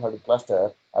Apache Hadoop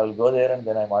cluster, I will go there and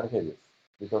then I modify this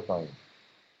without knowing.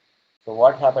 So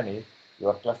what happened is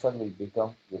your cluster will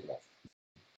become useless.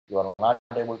 You are not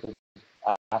able to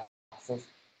access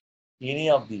any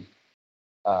of the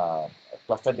uh,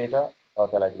 cluster data, or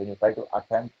like when you try to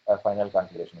attempt a final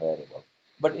configuration variable.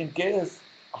 But in case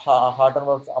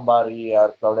Hortonworks Ambari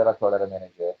or Cloudera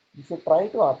Manager, if you try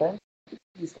to attempt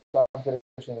these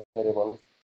configuration variables,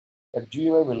 the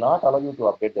GUI will not allow you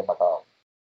to update them at all.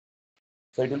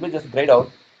 So it will be just grayed out,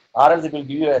 or else it will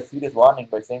give you a serious warning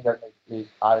by saying that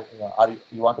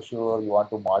you want to sure you want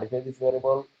to modify this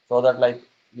variable so that like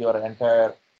your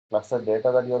entire cluster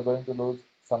data that you are going to lose,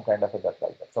 some kind of a that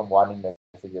like that, some warning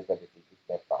messages that it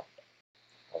may prompt.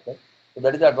 Okay, so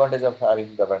that is the advantage of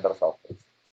having the vendor software.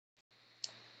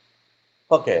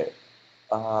 Okay,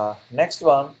 next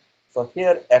one. So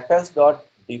here fs dot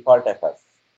default fs.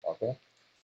 Okay,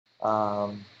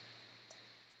 um,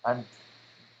 and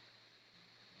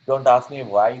don't ask me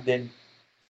why they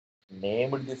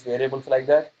named these variables like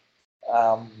that.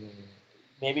 Um,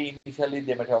 Maybe initially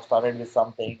they might have started with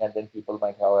something and then people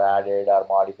might have added or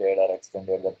modified or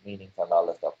extended the meanings and all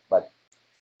the stuff. But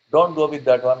don't go with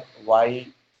that one. Why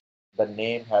the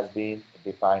name has been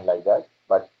defined like that?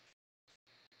 But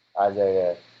as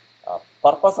a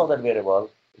purpose of that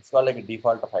variable, it's called like a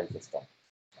default file system.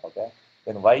 Okay.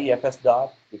 Then why fs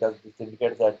dot? Because this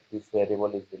indicates that this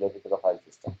variable is related to the file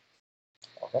system.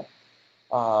 Okay.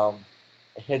 um,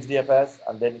 HDFS,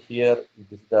 and then here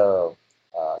this is the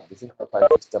file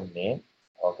system name.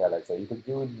 Okay, like so you could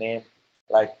give name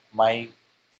like my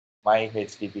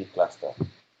HTTP cluster,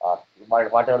 or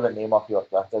whatever the name of your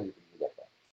cluster, you can give that one.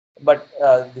 But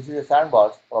this is a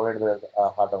sandbox provided by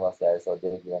Hardware CI, so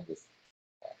they have given this.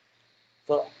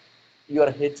 So your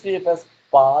HDFS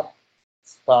part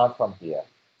start from here.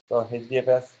 So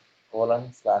HDFS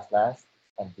colon slash slash,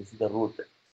 and this is the root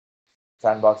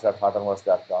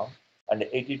sandbox.hotterverse.com, and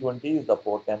 8020 is the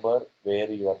port number where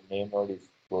your name node is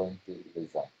going to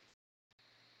reside.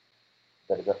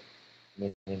 That is the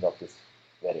meaning of this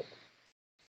variable.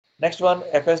 Next one,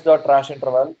 fs.trash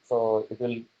interval. So it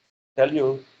will tell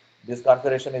you this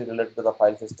configuration is related to the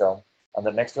file system, and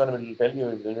the next one will tell you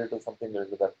is related to something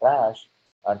related to the trash,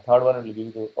 and third one will give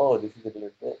you, oh, this is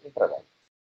related to interval.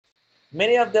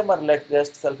 Many of them are like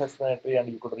just self-explanatory, and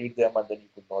you could read them and then you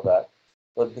could know that.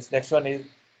 So this next one is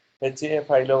HA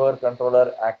failover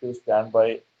controller active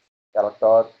standby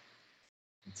character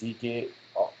GK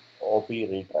OP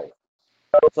retry.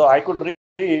 So I could read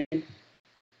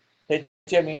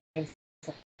HA means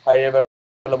high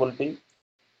availability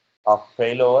of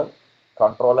failover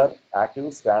controller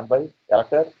active standby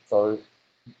character. So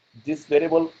this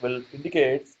variable will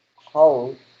indicate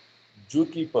how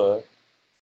zookeeper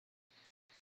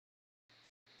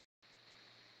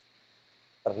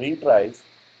retries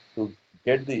to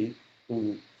get the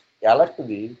to alert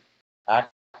the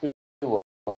active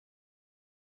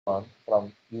one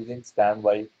from using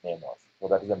standby name was. So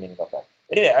that is the meaning of that.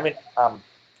 Anyway, I mean, uh,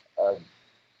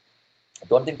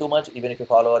 don't think too much, even if you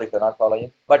follow or if you're not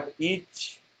following. But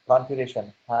each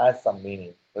configuration has some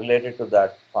meaning related to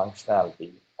that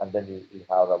functionality, and then you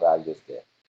have the values there.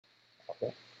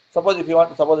 Okay. Suppose if you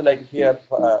want, suppose like here,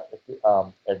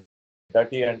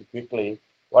 dirty and quickly,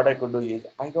 what I could do is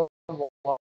I don't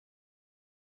want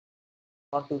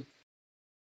to.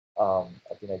 I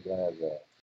think I given as a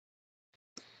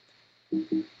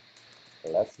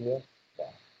less here. Yeah.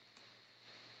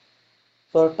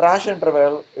 So trash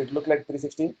interval, it looked like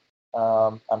 360.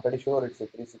 I'm pretty sure it's a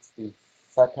 360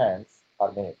 seconds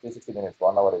or minutes, 360 minutes,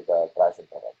 1 hour is the trash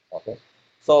interval. Okay.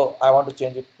 So I want to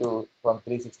change it to from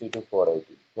 360 to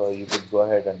 480. So you could go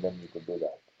ahead and then you could do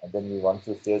that. And then you once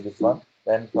you save this one,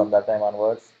 then from that time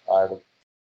onwards,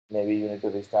 maybe you need to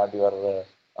restart your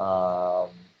uh,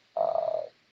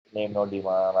 name node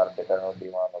daemon or data node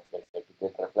daemon, okay, to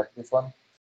get reflect this one.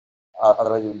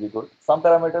 Otherwise, it will be good. Some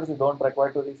parameters you don't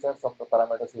require to reset, some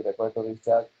parameters you require to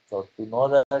reset. So to know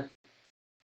that,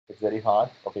 it's very hard.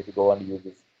 Okay, if you go and use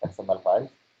this XML file,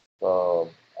 so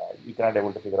you cannot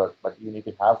able to figure out, but you need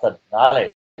to have that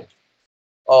knowledge.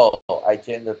 Oh, I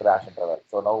changed the trash interval,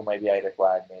 so now maybe I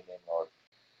require naming or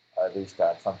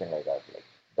restart, something like that. Like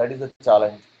that is the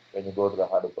challenge when you go to the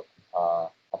Hadoop,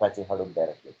 Apache Hadoop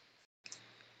directly,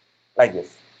 like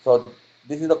this. So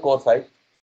this is the core side.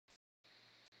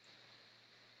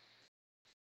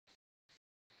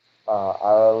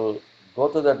 I'll go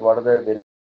to that. What are the very,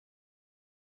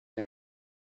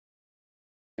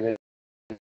 very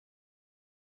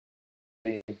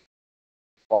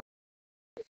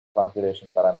configuration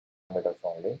parameters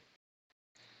only.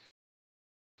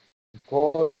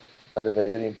 Core is a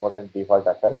very important default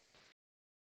access.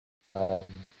 Um,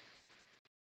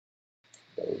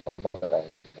 there is one more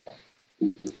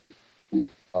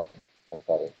oh, I'm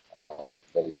sorry.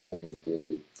 There is-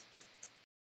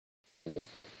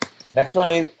 Next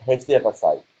one is HDFS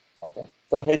side. Okay.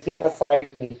 So HDFS side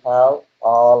we have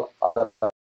all other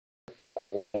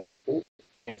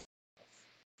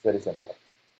very simple.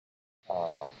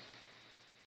 Uh,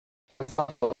 for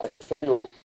example, I show you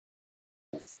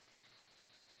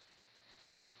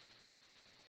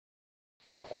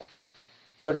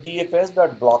the DFS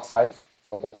dot block size.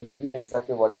 So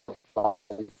exactly what block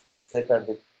is set at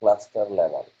the cluster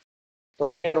level.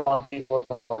 So here one equals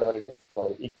whatever it is,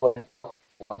 so equal to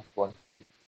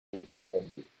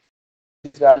 120.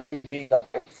 This value being the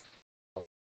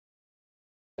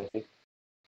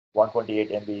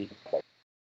 128 MB.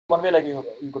 One way, like you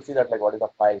could see that, like what is the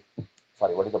file,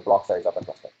 sorry, what is the block size of the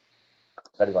cluster.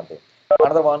 That is one thing.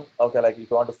 Another one, okay, like if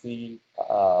you want to see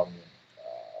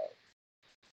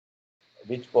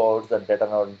which ports the data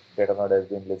node has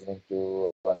been listening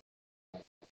to, what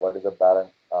is the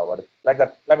balance, what is like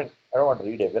that. I mean, I don't want to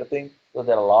read everything, so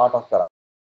there are a lot of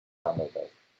parameters.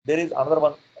 There is another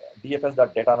one,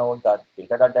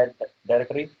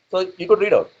 dfs.datanode.data.directory. So you could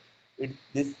read out.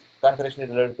 This configuration is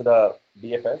related to the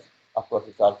DFS. Of course,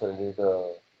 it's also related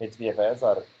to HDFS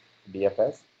or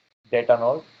DFS, data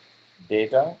node,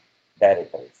 data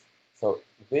directories. So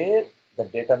where the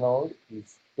data node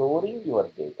is storing your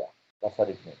data, that's what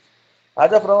it means.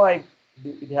 As of now, it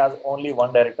has only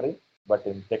one directory, but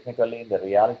in technically in the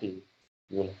reality,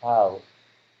 you will have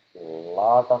a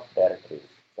lot of directories.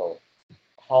 So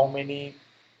how many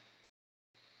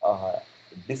uh,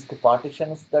 disk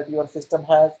partitions that your system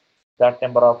has, that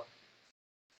number of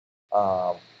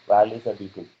uh, values that you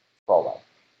could provide.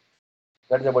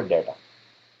 That is about data,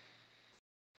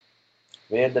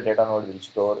 where the data node will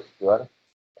store your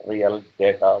real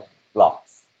data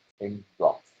blocks in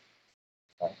blocks.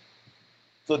 Right?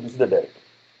 So this is the directory,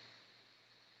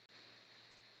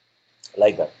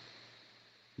 like that,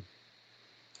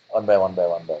 one by one by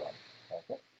one by one.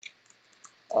 Okay.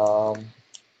 Um,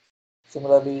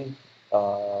 Similarly,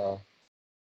 uh,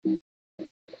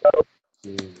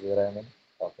 where I mean,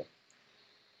 okay.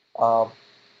 Um,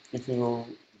 if you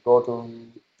go to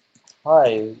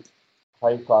Hive,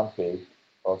 Hive config,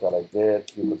 also like there,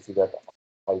 you will see that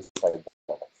Hive side.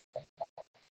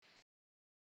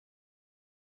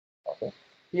 Okay.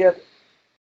 Here,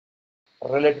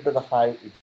 related to the Hive,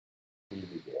 it will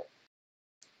be there.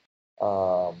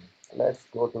 Let's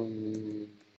go to,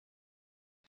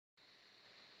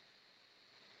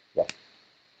 yeah.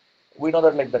 We know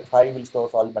that like the Hive will store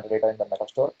all metadata in the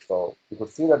metastore. So you could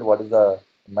see that what is the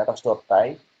metastore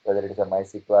type, whether it is a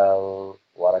MySQL,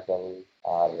 Oracle,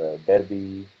 or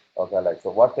Derby. Okay, like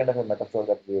so, what kind of a metastore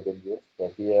that we have been used?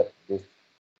 So here, this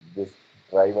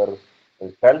driver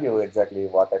will tell you exactly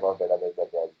what type of database that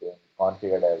has been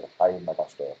configured as Hive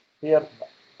metastore. Here,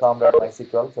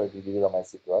 com.mysql, so it will give you the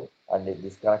MySQL, and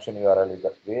this connection URL is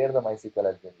that where the MySQL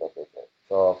has been located.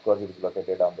 So of course, it is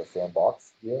located on the same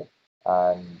box here,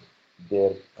 and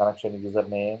their connection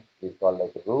username is called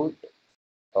like root.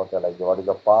 Okay, like what is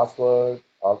the password?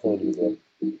 Also, it is there.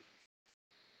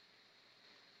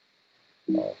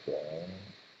 Okay.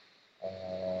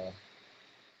 Uh,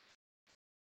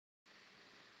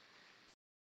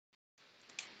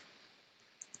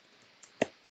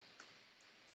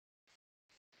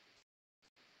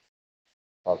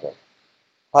 okay.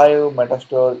 Hive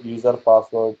metastore user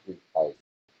password is Hive.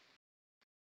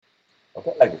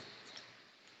 Okay, like this.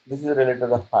 This is related to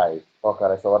the Hive.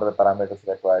 Okay, so what are the parameters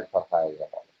required for Hive?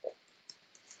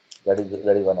 That is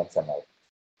one XML.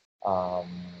 Um,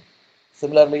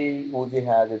 Similarly, Uzi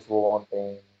has its own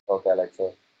thing. Okay, like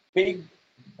so. Pig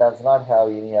does not have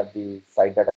any of the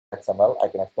site data XML. I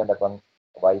can explain that one.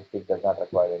 Why Pig does not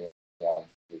require any of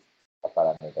these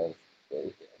parameters.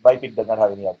 Why Pig does not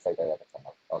have any of site data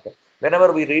XML. Okay.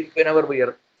 whenever we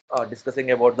are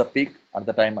discussing about the peak, at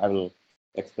the time I will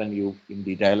explain you in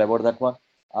detail about that one.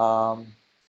 Um,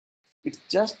 it's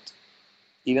just,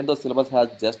 even though syllabus has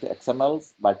just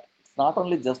XMLs, but it's not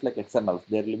only just like XMLs.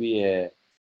 There will be a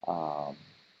um,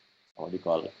 what do you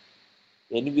call it?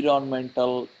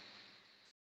 Environmental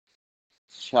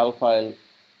shell file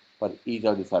for each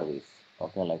of the service.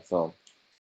 Okay, like so.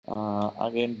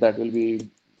 Again, that will be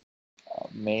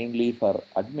mainly for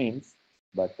admins,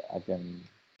 but I can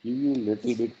give you a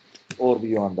little bit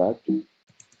overview on that.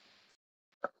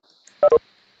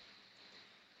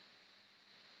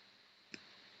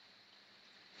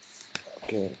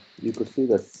 Okay, you could see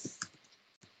this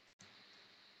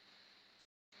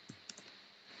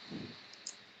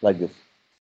like this.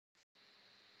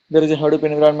 There is a Hadoop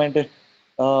environment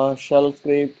shell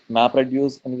script,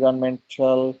 MapReduce environment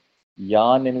shell,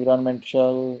 Yarn environment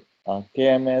shell,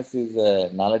 KMS is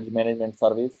a knowledge management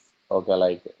service, okay,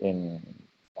 like in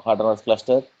hardware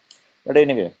cluster. But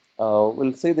anyway,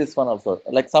 we'll see this one also.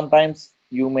 Like sometimes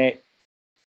you may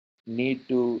need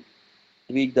to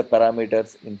tweak the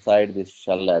parameters inside this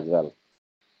shell as well.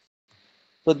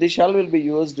 So this shell will be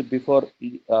used before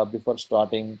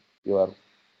starting your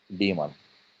daemon.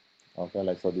 Okay,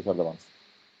 like so these are the ones.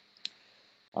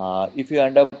 If you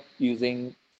end up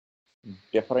using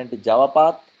different Java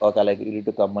path, okay, like you need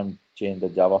to come and change the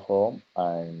Java home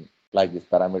and like these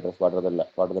parameters, what are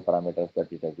the parameters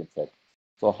that it has been set.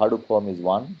 So Hadoop home is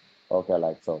one, okay,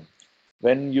 like so.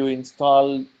 When you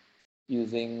install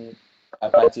using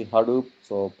Apache Hadoop,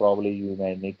 so probably you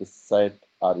may need to set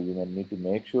or you may need to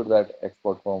make sure that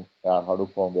export home or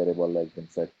Hadoop home variable has been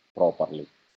set properly.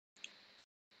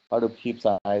 Hadoop heap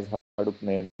size, Hadoop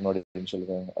name, node initial,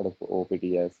 Hadoop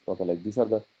OPTS, okay, like these are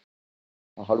the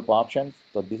Hadoop options.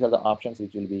 So these are the options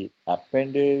which will be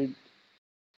appended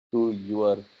to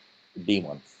your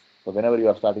daemons. So whenever you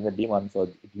are starting a daemon, so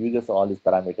it uses all these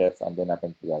parameters and then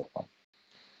append to that one.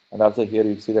 And also here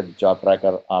you see the job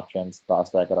tracker options,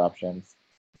 task tracker options,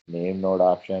 name node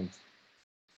options,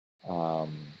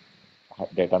 um,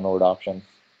 data node options.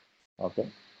 Okay.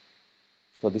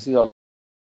 So this is also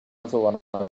one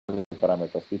of the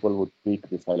parameters. People would tweak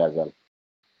this file as well.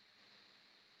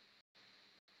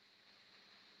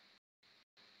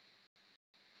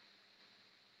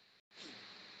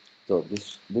 So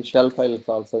this shell file is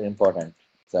also important.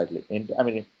 Exactly. I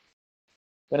mean,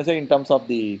 when I say in terms of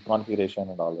the configuration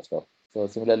and all the stuff. So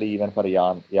similarly, even for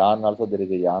Yarn also there is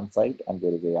a Yarn site and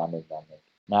there is a Yarn environment.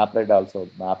 MapRed also,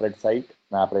 MapRed site,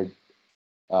 MapRed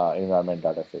environment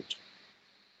data set.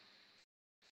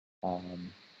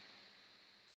 Um,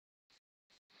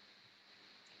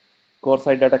 core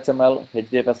site.xml,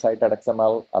 HDFS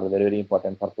site.xml are very, very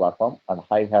important for platform. And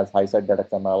Hive has high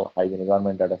site.xml, Hive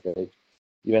environment data set.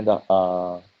 Even the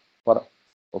for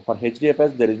for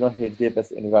HDFS, there is no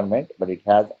HDFS environment, but it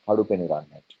has Hadoop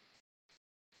environment.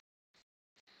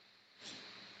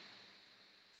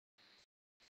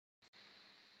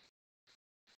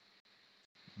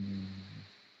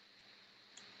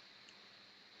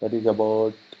 That is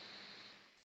about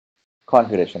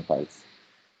configuration files.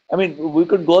 I mean, we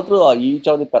could go through each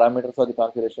of the parameters of the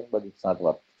configuration, but it's not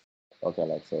worth. Okay,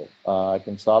 like so. I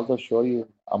can also show you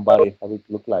Ambari how it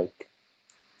look like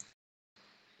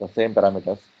the same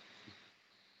parameters.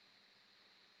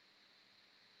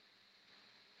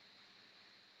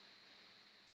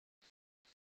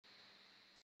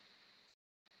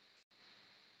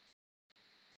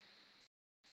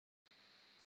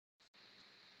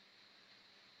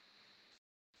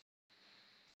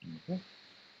 Okay.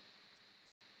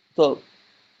 So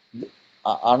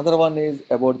another one is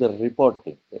about the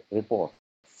reporting report.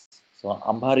 So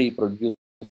Ambari produces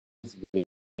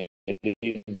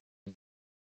very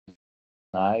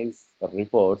nice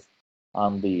reports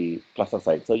on the cluster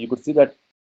side. So you could see that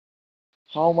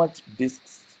how much disk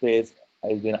space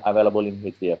has been available in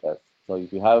HDFS. So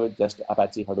if you have just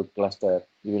Apache Hadoop cluster,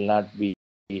 you will not be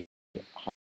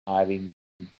having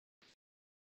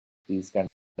these kind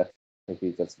of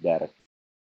features directly.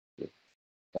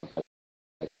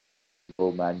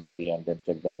 Go manually and then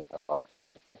check that out.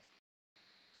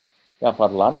 Yeah, for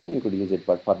learning you could use it,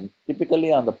 but for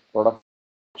typically on the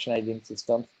productionizing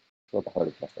systems, so the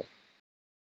Hadoop cluster.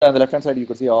 On the left hand side, you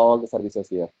could see all the services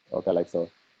here. Okay, like so,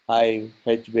 Hive,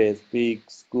 HBase, Peak,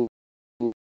 Scoop,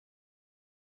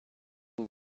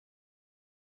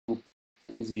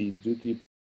 Zookeeper.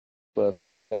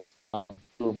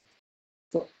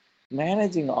 So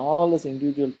managing all these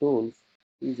individual tools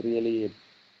is really a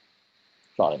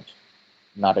challenge,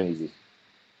 not an easy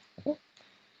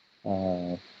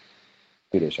uh,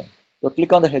 configuration. So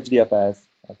click on the HDFS,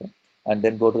 okay, and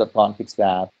then go to the config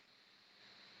tab.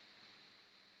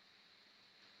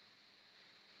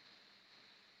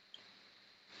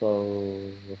 So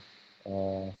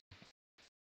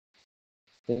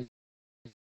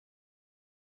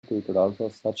we could also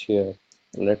search here.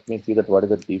 Let me see that what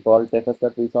is the default FS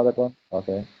that we saw that one.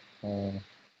 Okay. Uh,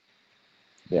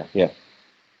 yeah, here.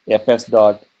 FS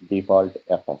dot default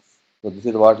FS. So this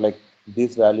is what like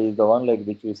this value is the one like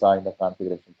which we saw in the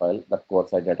configuration file that core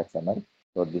side data XML.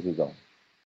 So this is the one.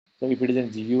 So if it is in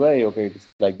GUI, okay, it's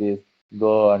like this.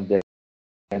 Go and then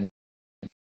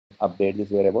update this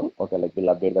variable. Okay, like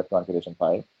we'll update that configuration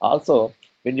file. Also,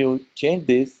 when you change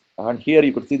this, and here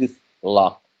you could see this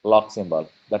lock symbol.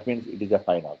 That means it is a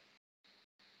final.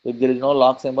 If there is no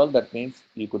lock symbol, that means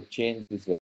you could change this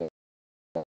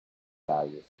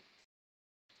value.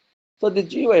 So the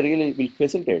GUI really will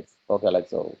facilitate. Okay, like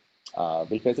so, will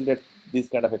facilitate these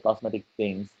kind of a cosmetic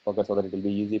things. Okay, so that it will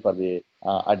be easy for the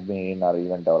admin or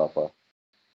even developer,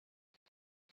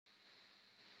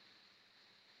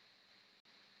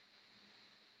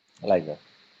 like that.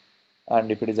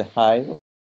 And if it is a hive,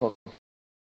 okay,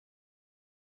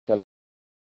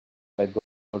 like go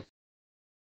to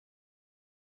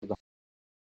the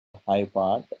hive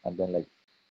part, and then like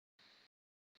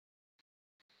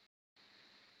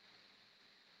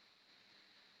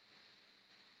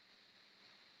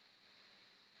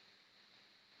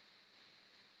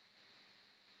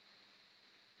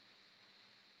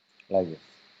this.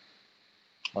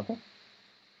 Okay.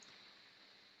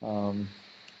 Um,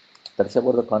 that's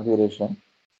about the configuration.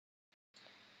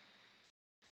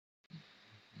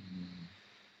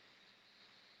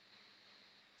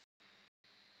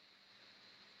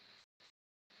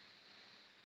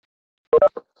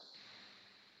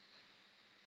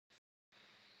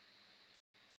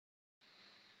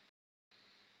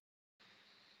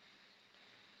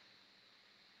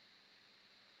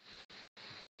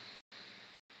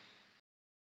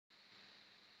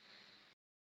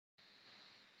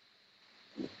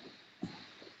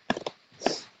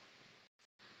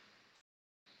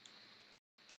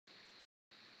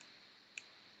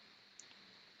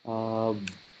 Uh,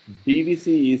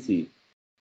 BVCEC.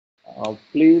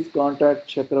 Please contact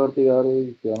Chakravarti Garu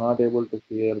if you are not able to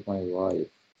hear my voice.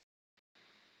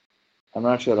 I'm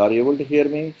not sure. Are you able to hear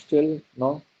me still?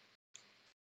 No?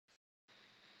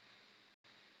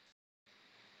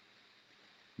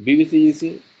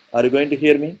 BVCEC, are you going to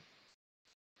hear me?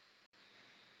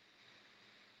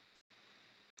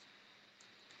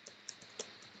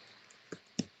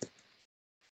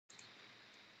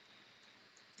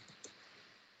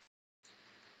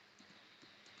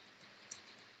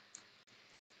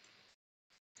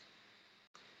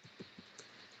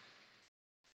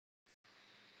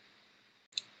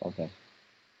 Okay.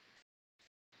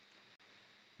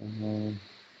 Uh,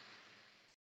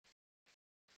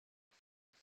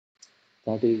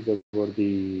 that is about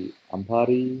the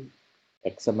Ambari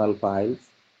XML files.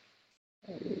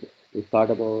 We thought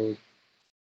about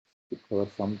to cover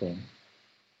something.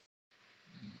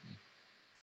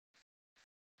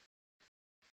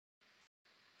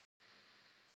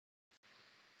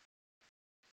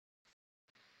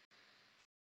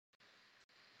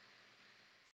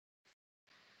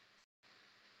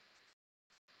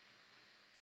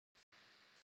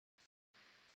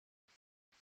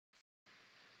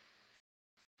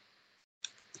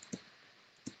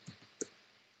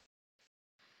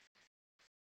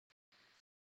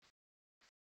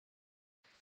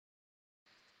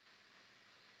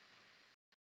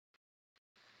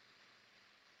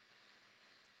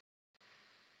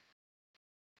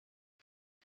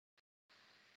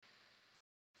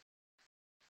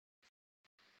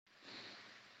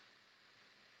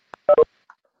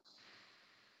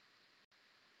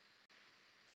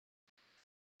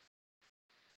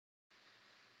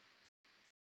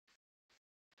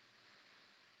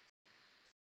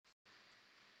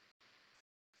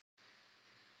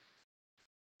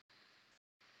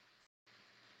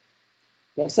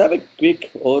 Let's have a quick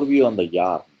overview on the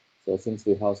yarn. So since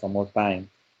we have some more time,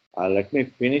 let me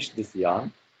finish this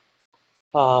yarn.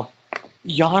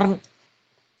 Yarn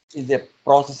is a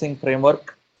processing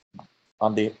framework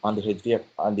on the HDF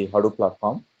on the Hadoop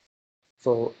platform.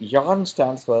 So yarn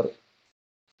stands for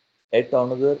yet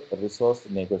another resource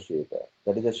negotiator.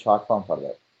 That is a short form for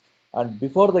that. And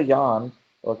before the yarn,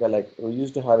 okay, like we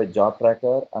used to have a job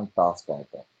tracker and task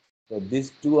tracker. So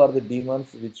these two are the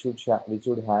demons which should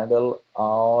handle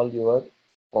all your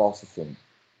processing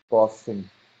processing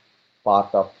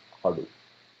part of Hadoop.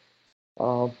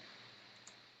 Uh,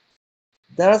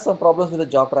 there are some problems with the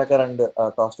job tracker and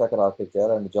task tracker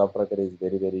architecture, and job tracker is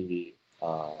very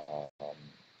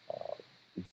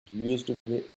it used to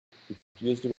be it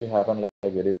used to be happen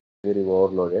like very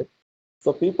overloaded.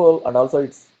 So people and also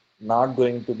it's not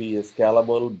going to be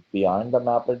scalable beyond the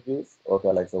MapReduce.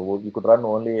 Okay, like so you could run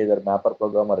only either mapper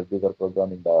program or reducer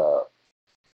program in the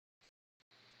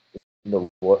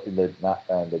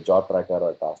job tracker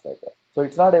or task tracker. So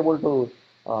it's not able to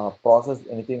process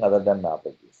anything other than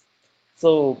MapReduce.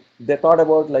 So they thought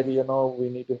about like we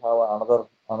need to have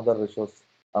another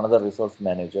resource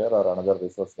manager or another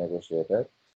resource negotiator,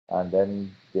 and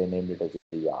then they named it as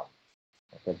YAM.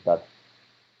 Okay, that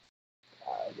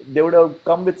they would have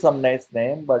come with some nice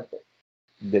name, but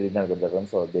they did not get that one,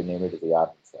 so they named it as YAM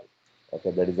itself. Okay,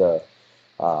 that is a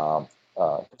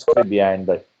story behind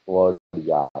the word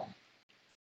YAM.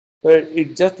 So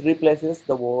it just replaces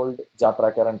the old job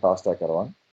tracker and task tracker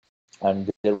one, and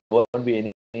there won't be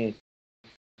any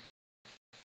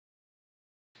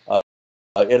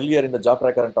earlier in the job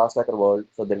tracker and task tracker world.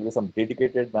 So there will be some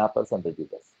dedicated mappers and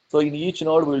reducers. So in each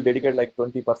node, we will dedicate like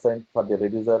 20% for the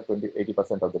reducer,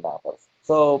 80% of the mappers.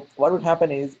 So what would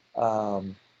happen is,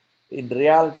 in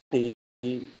reality,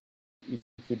 if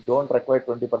you don't require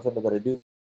 20% of the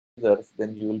reducers,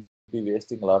 then you will be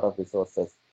wasting a lot of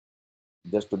resources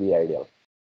just to be ideal.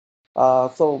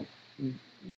 So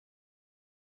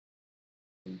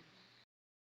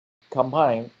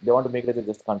combined, they want to make it as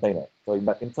just container. So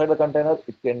inside the container,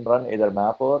 it can run either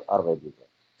mapper or reducer.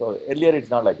 So earlier it's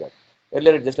not like that.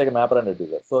 Earlier it's just like a mapper and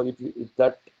reducer. So if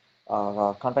that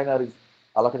container is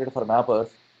allocated for mappers,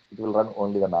 it will run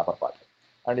only the mapper part.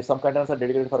 And if some containers are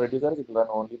dedicated for reducers, it will run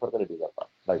only for the reducer part,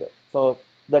 like that. So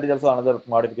that is also another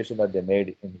modification that they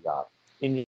made in Yarn.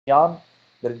 In Yarn,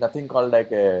 there is nothing called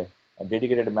like a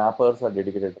dedicated mappers or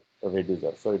dedicated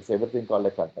reducer. So it's everything called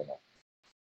a container.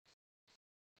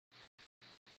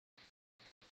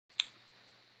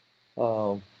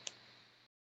 Uh,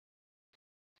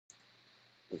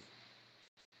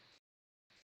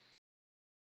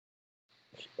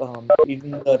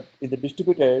 in the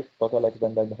distributed, okay, like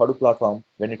then the Hadoop platform,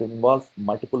 when it involves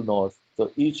multiple nodes,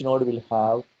 so each node will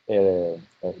have here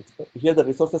the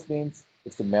resources means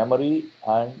it's the memory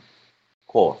and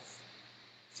cores,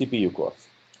 CPU cores.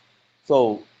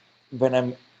 So when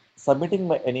I'm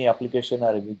submitting any application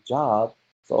or any job,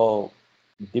 so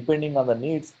depending on the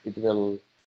needs, it will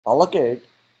allocate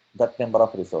that number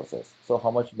of resources. So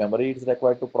how much memory is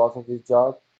required to process this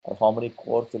job, or how many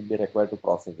cores will be required to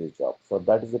process this job. So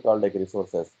that is called like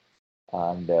resources.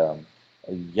 And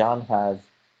Yarn has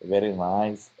a very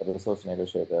nice resource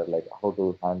negotiator, like how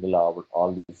to handle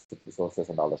all these resources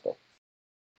and all the stuff.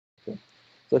 Okay.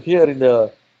 So here in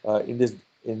this uh, in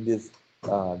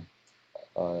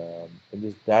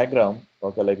this diagram,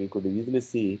 okay, like you could easily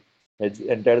see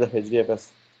enter the HDFS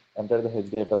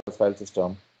file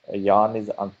system. Yarn is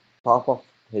on top of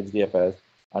HDFS,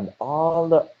 and all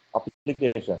the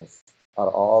applications are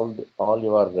all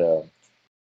your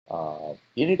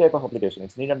any type of application.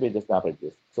 It's need not be just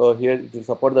MapReduce. So here it will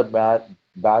support the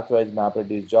batch-wise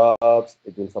MapReduce jobs.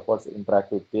 It will support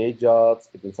interactive page jobs.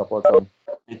 It will support some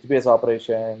HBase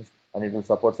operations, and it will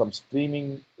support some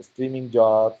streaming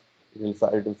jobs. It will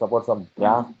support some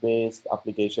graph-based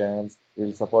applications. It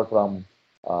will support from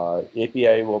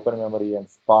API, Open Memory, and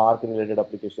Spark related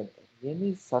applications.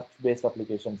 Any search-based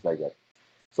applications like that.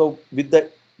 So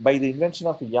by the invention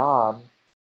of Yarn,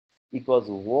 it was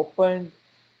opened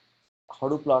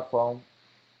Hadoop platform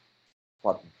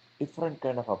for different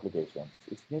kind of applications.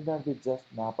 It need not be just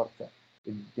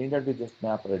it need not be just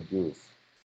MapReduce.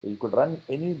 You could run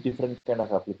any different kind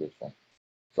of application.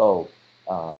 So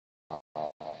uh,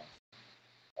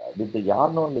 with the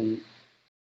Yarn only,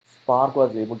 Spark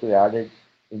was able to add it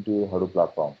into a Hadoop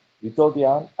platform. Without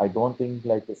Yarn, I don't think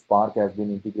like Spark has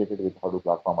been integrated with Hadoop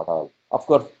platform at all. Of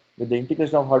course, with the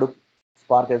integration of Hadoop,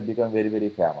 Spark has become very, very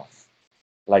famous.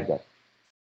 Like that.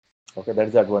 Okay, that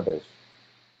is the advantage.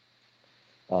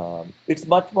 It's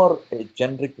much more a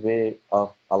generic way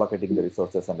of allocating the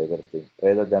resources and everything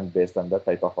rather than based on the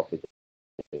type of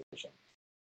application.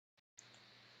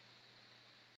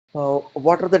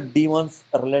 What are the demons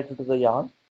related to the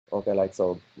yarn? Okay, like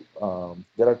so,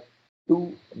 there are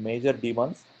two major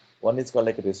demons. One is called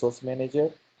like a resource manager,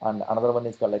 and another one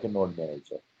is called like a node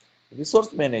manager.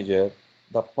 Resource manager,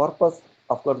 the purpose,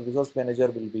 of course, resource manager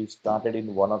will be started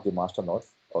in one of the master nodes.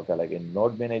 Okay, like in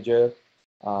node manager,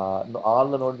 all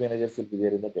the node managers will be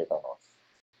there in the data nodes.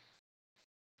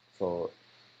 So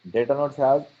data nodes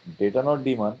have data node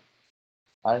daemon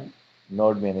and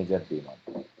node manager daemon.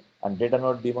 And data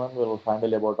node daemon will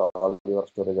handle about all your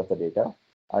storage of the data,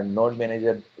 and node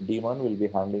manager daemon will be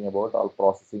handling about all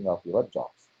processing of your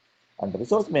jobs. And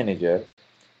resource manager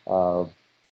uh,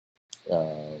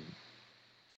 uh,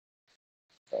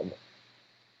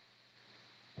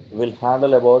 will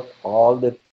handle about all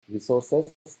the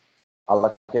resources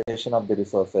allocation of the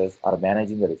resources or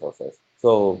managing the resources.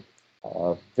 So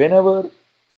whenever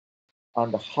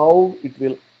and how it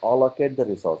will allocate the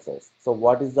resources. So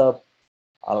what is the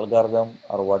algorithm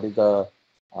or what is the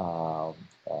um,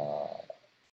 uh,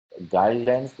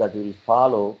 guidelines that we will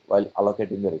follow while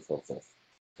allocating the resources.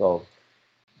 So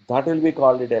that will be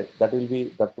called it as, that will be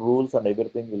that rules and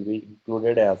everything will be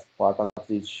included as part of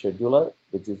the scheduler,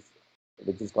 which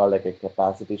is called like a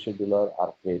capacity scheduler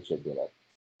or fate scheduler.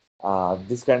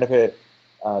 This kind of a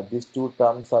these two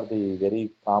terms are the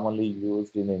very commonly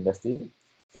used in the industry.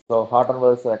 So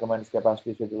Hortonworks recommends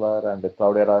capacity scheduler and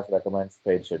Cloudera recommends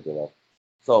fate scheduler.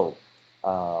 So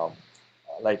um,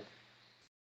 like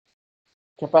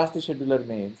capacity scheduler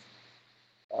means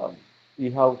um,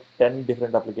 you have 10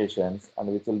 different applications and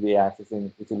which will be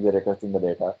requesting the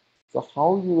data. So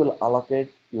how you will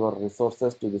allocate your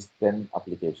resources to these 10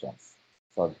 applications.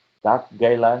 So that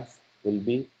guidelines will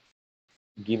be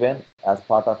given as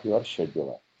part of your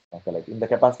scheduler. Okay, like in the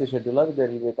capacity scheduler, there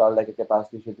will be called like a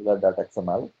capacity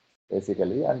scheduler.xml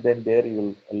basically, and then there you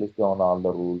will list down all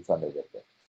the rules and everything.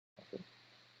 Okay.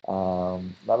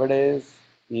 Nowadays,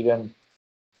 even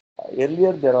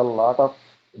earlier there are a lot of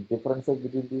differences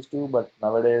between these two, but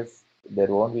nowadays there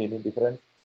won't be any difference.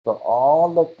 So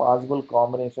all the possible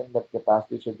combination that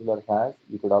capacity scheduler has,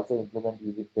 you could also implement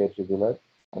using pair scheduler.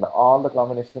 And all the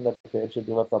combination that pair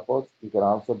scheduler supports, you can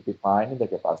also define in the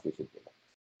capacity scheduler.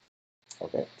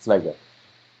 Okay, it's like that.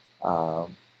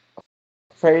 Um,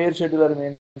 Fair scheduler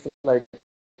means like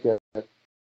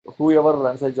whoever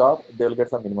runs a job, they will get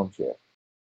some minimum share.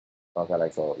 Okay,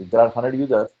 like so, if there are 100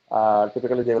 users,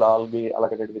 typically they will all be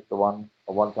allocated with one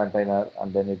container,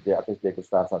 and then if they at least they could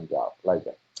start some job like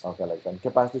that. Okay, like and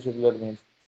capacity scheduler means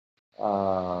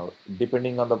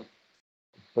depending on the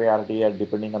priority and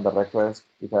depending on the request.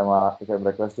 If I'm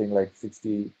requesting like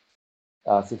 60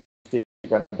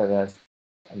 containers,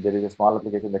 and there is a small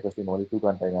application requesting only 2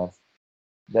 containers,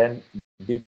 then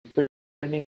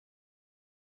depending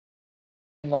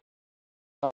on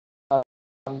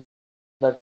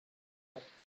that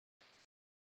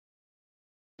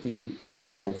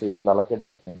allocate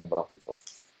number of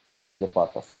resources, the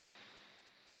part of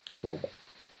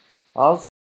also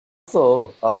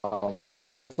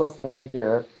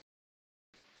here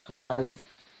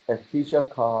a feature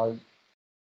called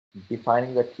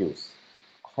defining the queues,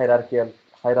 hierarchical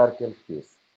queues.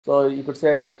 So you could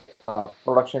say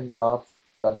production jobs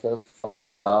versus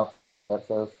jobs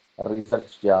versus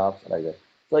research jobs like that.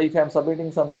 So if I'm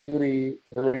submitting some query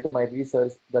related to my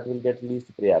research, that will get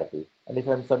least priority. And if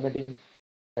I'm submitting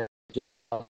a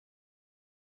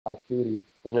query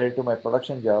related to my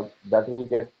production job, that will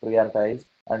get prioritized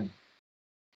and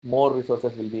more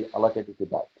resources will be allocated to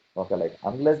that. Okay, like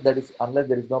unless there is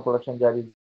no production job,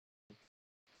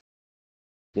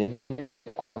 then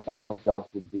jobs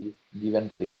will be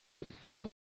given.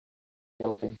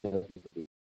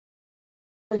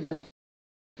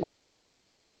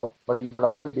 But you could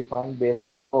also define based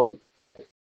on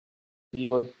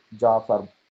your jobs are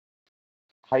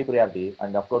high priority,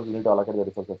 and of course, you need to allocate the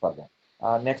resources for them.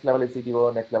 Next level is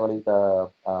CTO, next level is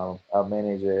a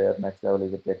manager, next level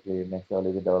is a tech lead, next level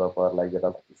is a developer, like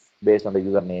that, based on the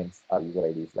user names or user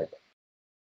IDs, like that.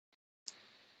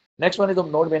 Next one is the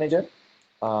node manager.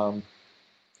 Um,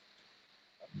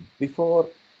 Before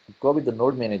go with the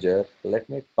node manager, let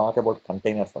me talk about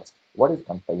container first. What is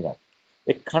container?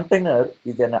 A container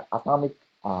is an atomic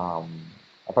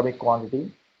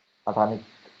quantity, atomic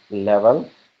level,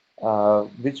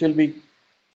 which will be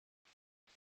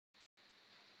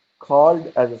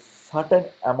called as a certain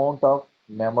amount of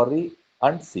memory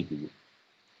and CPU.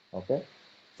 Okay,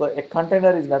 so a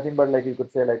container is nothing but like you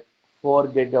could say like 4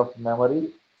 gig of memory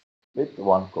with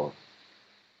one core.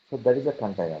 So that is a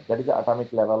container. That is the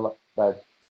atomic level that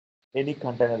any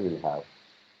container will have.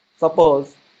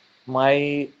 Suppose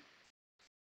my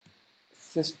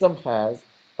system has,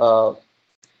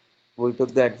 we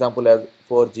took the example as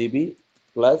 4 GB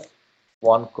plus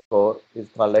one core is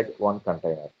called like one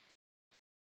container.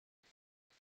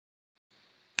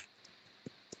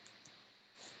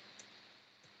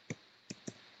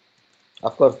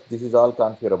 Of course, this is all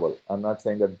configurable. I'm not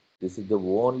saying that this is the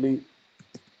only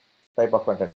type of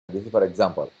container. This is for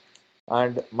example.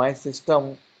 And my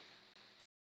system,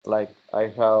 like I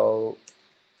have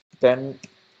 10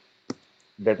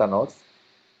 data nodes,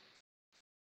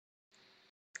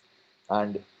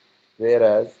 and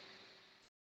whereas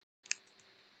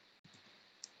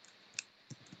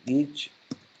each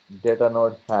data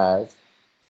node has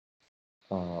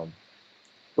um,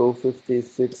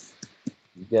 256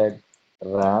 gig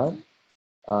RAM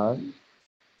and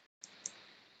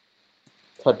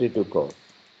 32 cores.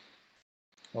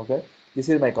 Okay. This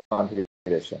is my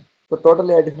configuration. So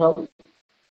totally I have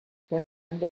 10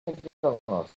 data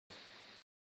nodes.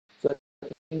 So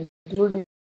including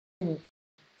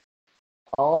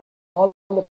all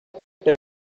the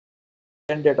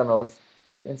 10 data nodes,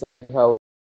 means I have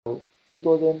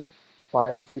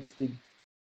 2560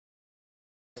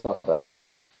 of that.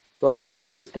 So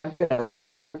container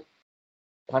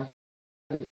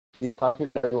is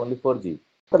configured only 4G.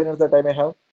 Containers that I may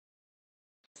have,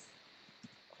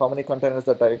 how many containers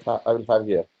that I will have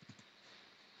here?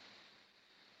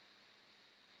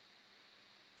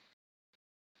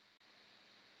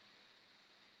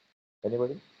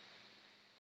 Anybody?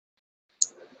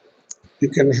 You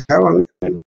can have only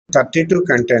 32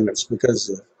 containers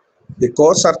because the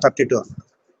cores are 32.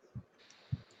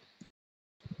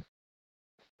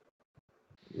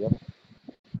 Yep.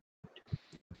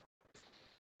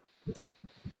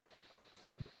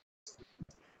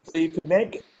 So if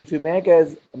you make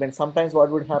as I mean sometimes what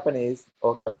would happen is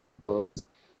okay, so,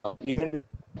 even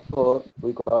core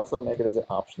we could also make it as an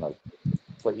optional.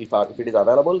 So if it is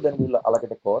available, then we'll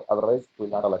allocate a core. Otherwise, we'll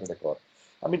not allocate a core.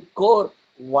 I mean, core.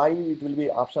 Why it will be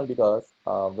optional? Because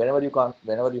whenever you have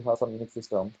some Unix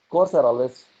system, cores are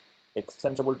always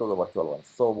extensible to the virtual ones.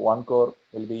 So one core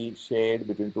will be shared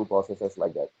between two processes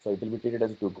like that. So it will be treated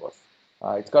as two cores.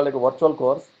 It's called like a virtual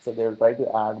cores. So they will try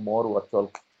to add more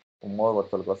virtual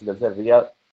cores. There's a real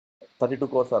 32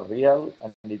 cores are real,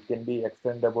 and it can be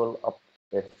extended up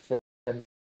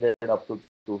to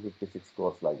 256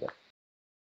 cores like that.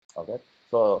 Okay.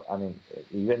 So, I mean,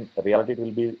 even reality it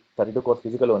will be 32 cores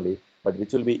physical only, but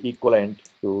which will be equivalent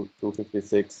to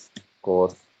 256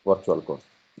 cores virtual cores.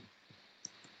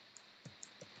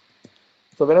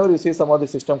 So whenever you see some of the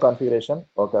system configuration,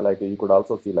 okay, like you could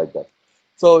also see like that.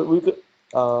 So we could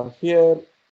here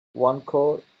one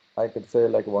core, I could say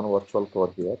like one virtual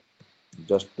core here,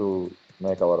 just to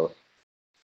make our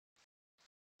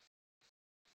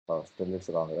still it's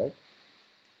wrong, right?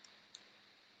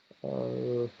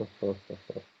 Uh,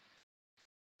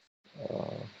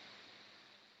 uh,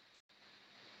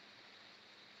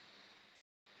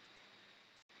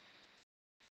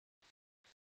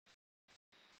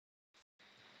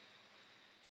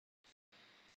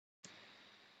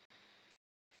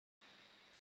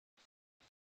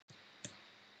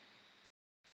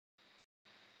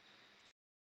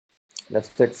 let's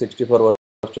take 64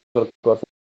 virtual cores.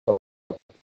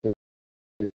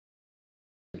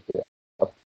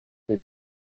 It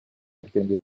can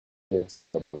be yes.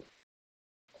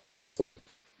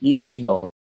 You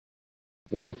know,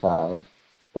 have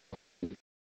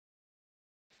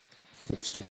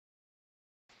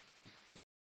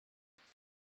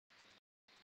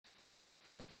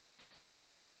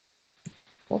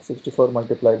 64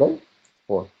 multiplied by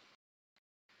 4.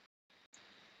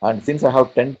 And since I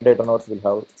have 10 data nodes, we'll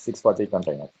have 640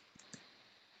 containers.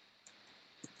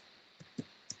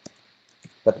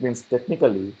 That means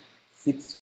technically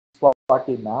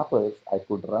 640 mappers I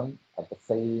could run at the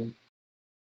same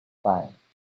time.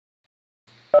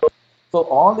 So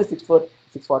all the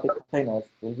 640 containers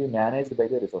will be managed by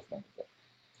the resource manager.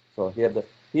 So here the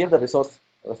resource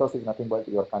is nothing but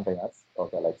your containers.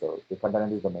 Okay, like so the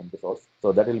container is the main resource.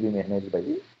 So that will be managed by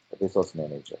the resource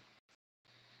manager.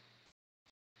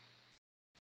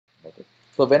 Okay.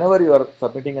 So whenever you are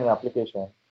submitting an application,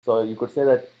 so you could say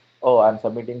that, oh, I'm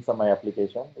submitting some my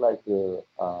application, like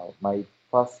my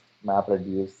first map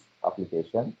reduce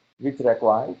application, which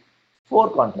requires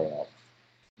 4 containers.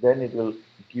 Then it will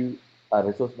give a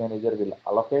resource manager will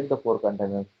allocate the 4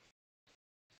 containers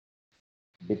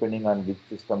depending on which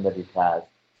system that it has,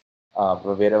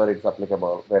 wherever it's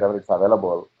applicable, wherever it's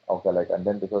available. Okay, like and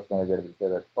then resource manager will say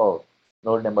that, oh,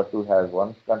 node number 2 has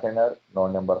 1 container,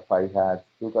 node number 5 has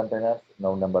 2 containers,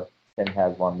 node number 10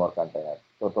 has 1 more container.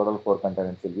 So total 4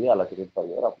 containers will be allocated for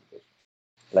your application,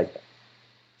 like that.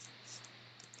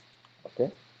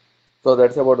 Okay, so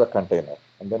that's about the container,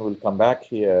 and then we'll come back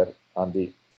here on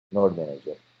the node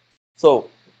manager. So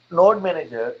node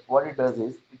manager, what it does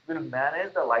is it will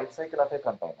manage the life cycle of a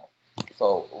container.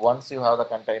 So once you have the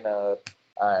container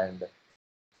and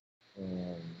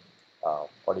mm,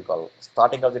 what do you call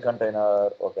starting of the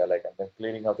container, okay, like and then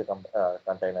cleaning of the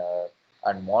container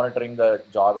and monitoring the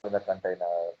job in the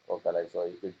container, okay, like so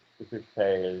if it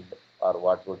failed or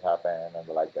what would happen and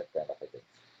like that kind of a thing,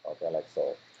 okay, like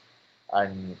so,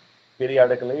 and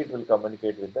periodically it will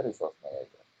communicate with the resource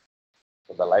manager.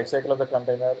 So the life cycle of the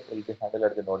container will be handled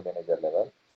at the node manager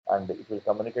level, and it will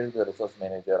communicate with the resource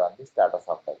manager on the status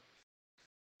of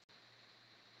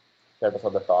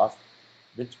the task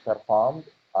which performed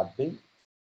at the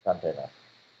container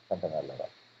level.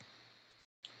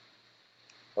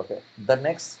 Okay. The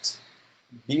next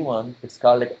D1, it's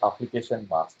called like application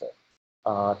master.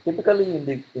 Typically in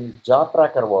the job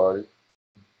tracker world,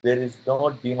 there is no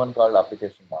daemon called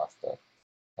application master.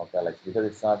 Okay, like because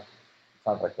it's not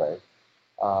required.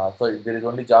 So there is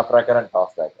only job tracker and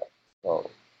task tracker. So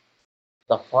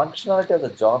the functionality of the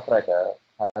job tracker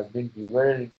has been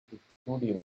divided into two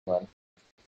daemons.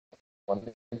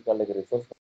 One is called like resource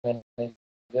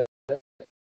manager,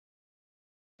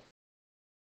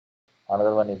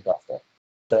 another one is master.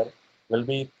 Will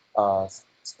be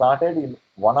started in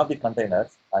one of the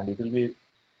containers and it will be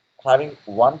having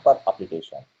one per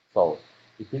application. So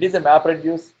if it is a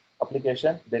MapReduce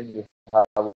application, then you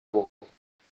have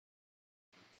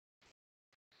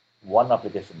one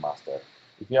application master.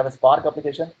 If you have a Spark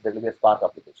application, there will be a Spark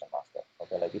application master.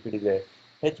 Okay, like if it is a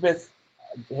HBase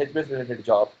related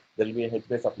job, there will be a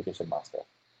HBase application master.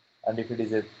 And if it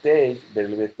is a stage, there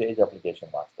will be a stage application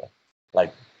master.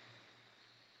 Like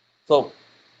so,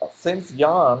 since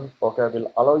Yarn okay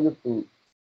will allow you to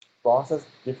process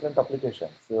different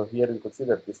applications. So here you could see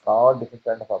that these are different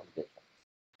kind of applications.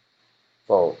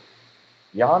 So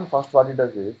Yarn first what it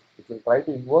does is it will try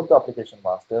to invoke the application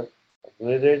master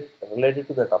related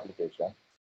to that application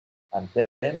and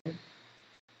then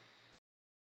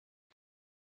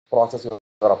process your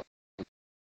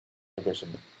application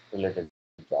related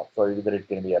job. So either it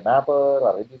can be a mapper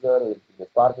or a user, or it can be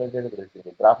Spark related, or it can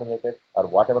be graph related, or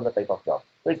whatever the type of job.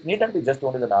 So it need not be just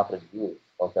only the map review.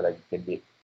 Okay, like it can be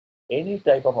any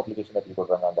type of application that you could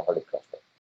run on the Hadoop cluster,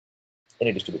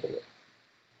 any distributor.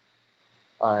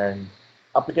 And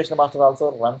application master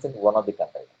also runs in one of the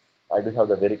containers. I do have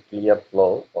the very clear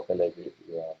flow. Okay, like it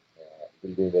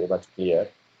will be very much clear.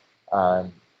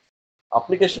 And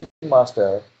application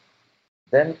master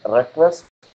then requests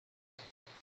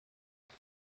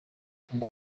more,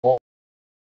 more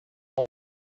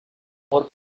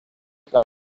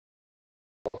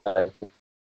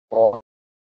from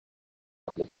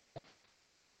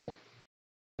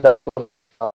the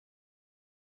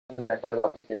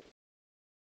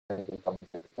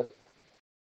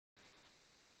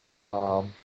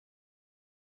um,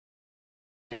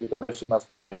 I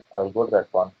will go to that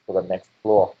one for the next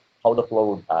flow of how the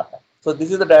flow would happen. So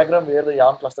this is the diagram where the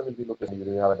YARN cluster will be looking. You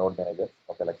will have a node manager.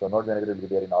 Okay, like so node manager will be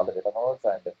there in all the data nodes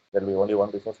and there will be only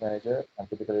one resource manager and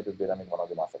typically it will be running one of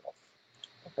the master nodes.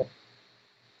 Okay.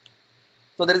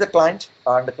 So there is a client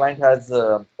and the client has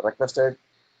requested,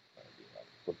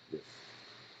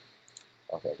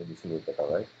 okay, I think this will be better,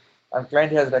 right? And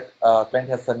client has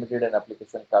submitted an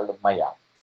application called my app.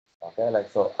 Okay, like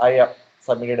so I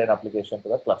submitted an application to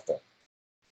the cluster.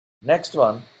 Next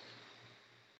one,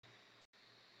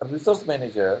 resource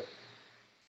manager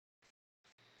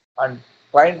and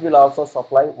client will also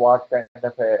supply what kind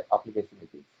of a application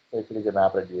it is. So if it is a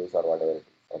MapReduce or whatever it is.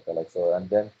 Okay, like so, and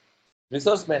then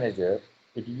resource manager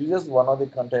it uses one of the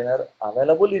container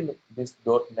available in this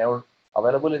node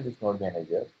available in this node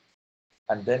manager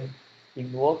and then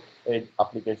invoke an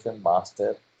application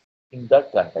master in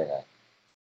that container.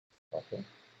 Okay.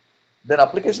 Then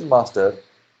application master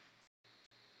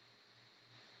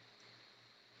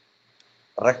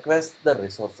requests the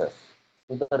resources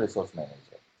to the resource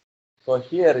manager. So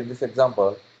here in this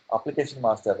example, application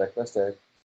master requested,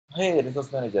 hey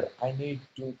resource manager, I need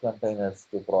 2 containers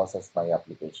to process my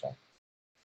application.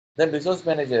 Then resource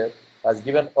manager has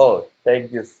given, oh,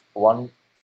 take this one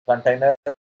container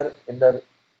in the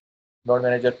node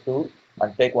manager 2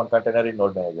 and take one container in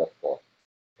node manager 4.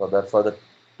 So therefore the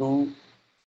 2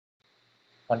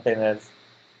 containers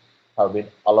have been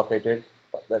allocated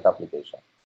for that application.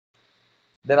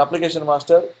 Then application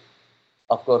master,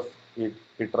 of course, it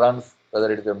runs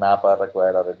whether it is a mapper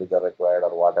required or a digger required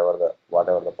or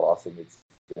whatever the processing is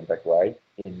required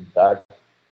in that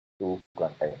 2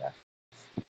 containers.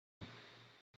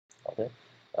 Okay.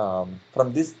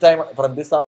 From this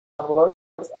onwards,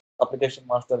 application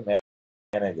master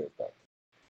manages that.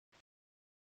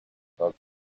 So,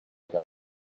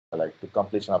 like to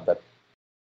completion of that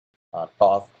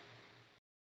task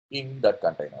in that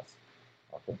containers.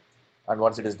 Okay. And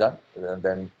once it is done,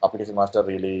 then application master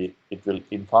really it will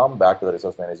inform back to the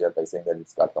resource manager by saying that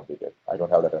it's got completed. I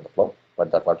don't have that on the flow,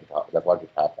 but that's what it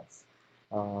happens.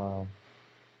 Uh,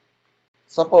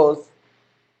 Suppose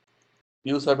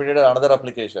you submitted another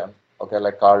application, okay,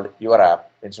 like called your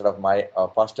app instead of my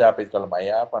first app is called my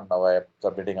app, and now I am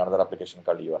submitting another application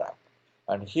called your app.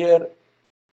 And here,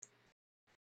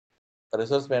 the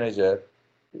resource manager,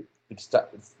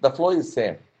 the flow is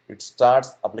same. It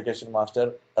starts application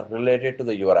master related to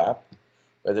the your app,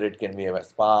 whether it can be a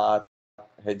Spark,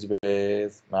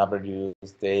 HBase, MapReduce,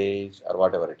 Stage, or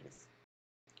whatever it is.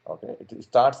 Okay, it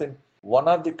starts in one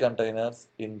of the containers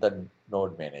in the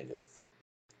node manager.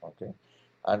 Okay,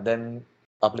 and then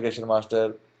application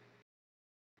master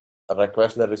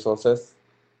requests the resources.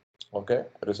 Okay,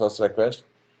 resource request,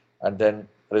 and then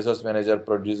resource manager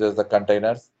produces the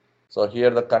containers. So here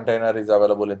the container is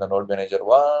available in the node manager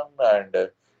 1, and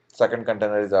second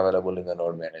container is available in the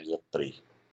node manager 3.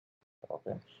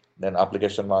 Okay, then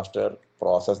application master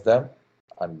process them,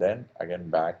 and then again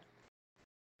back.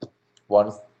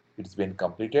 Once it's been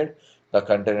completed, the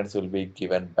containers will be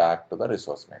given back to the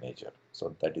resource manager.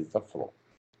 So that is the flow.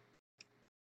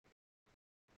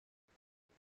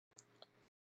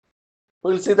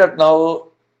 We'll see that now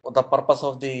the purpose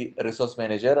of the resource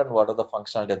manager and what are the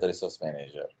functionality of the resource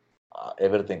manager.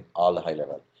 Everything, all high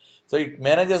level. So it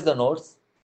manages the nodes.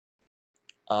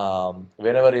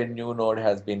 Whenever a new node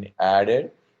has been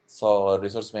added, so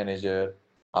resource manager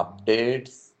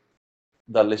updates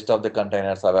the list of the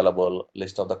containers available,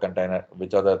 list of the container,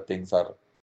 which other things are,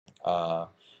 uh,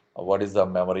 what is the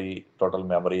memory, total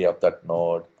memory of that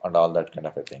node, and all that kind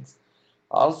of a things.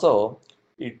 Also,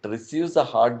 it receives the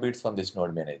heartbeats from these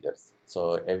node managers.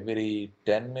 So every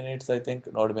 10 minutes, I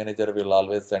think, node manager will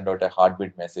always send out a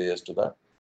heartbeat messages to the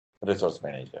resource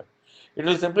manager. It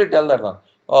will simply tell that one,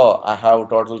 oh, I have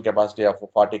total capacity of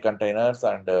 40 containers,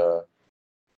 and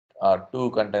 2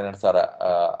 containers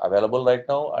are available right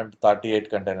now, and 38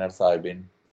 containers have been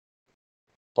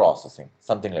processing,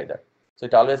 something like that. So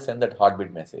it always sends that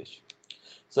heartbeat message.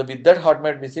 So with that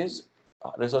heartbeat message,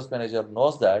 resource manager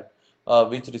knows that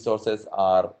which resources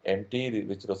are empty,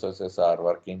 which resources are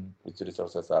working, which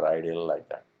resources are idle, like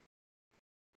that.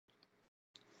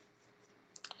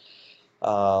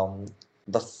 Um,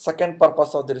 the second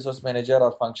purpose of the resource manager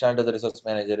or function of the resource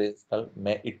manager is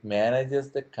it manages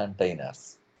the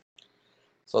containers.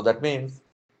 So that means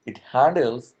it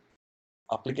handles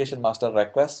application master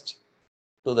request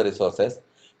to the resources.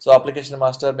 So application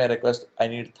master may request, I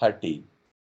need 30.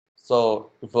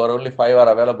 So if only 5 are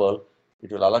available,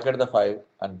 it will allocate the 5,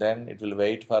 and then it will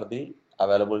wait for the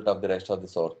availability of the rest of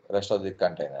the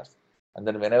containers. And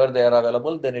then whenever they are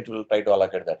available, then it will try to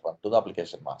allocate that one to the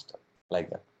application master, like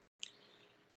that.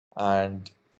 And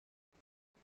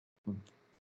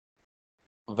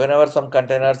whenever some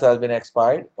containers has been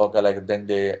expired, okay, like then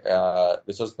the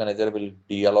resource manager will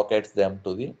deallocate them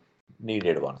to the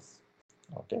needed ones.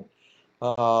 Okay.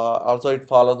 Also, it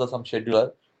follows some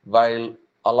scheduler while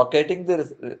allocating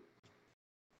the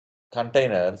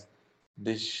containers.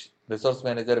 This resource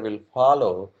manager will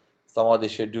follow some of the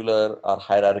scheduler or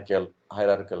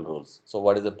hierarchical rules. So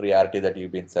what is the priority that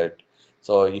you've been set?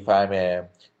 So if I'm a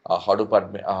Hadoop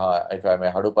admin, if I'm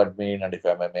a Hadoop admin, and if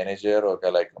I'm a manager, okay,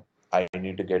 like I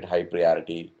need to get high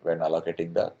priority when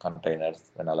allocating the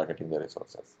containers, when allocating the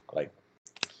resources, like.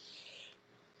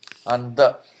 And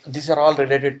these are all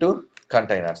related to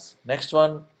containers. Next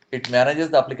one, it manages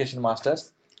the application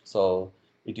masters. So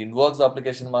it invokes the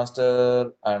application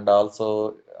master, and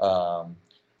also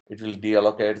it will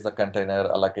deallocate the container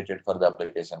allocated for the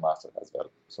application master as well.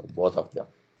 So both of them.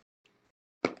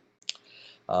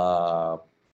 Uh,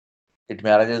 it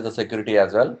manages the security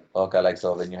as well. Okay, like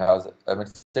so when you have, I mean,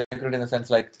 security in the sense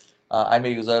like I'm a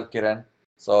user, Kiran,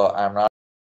 so I'm not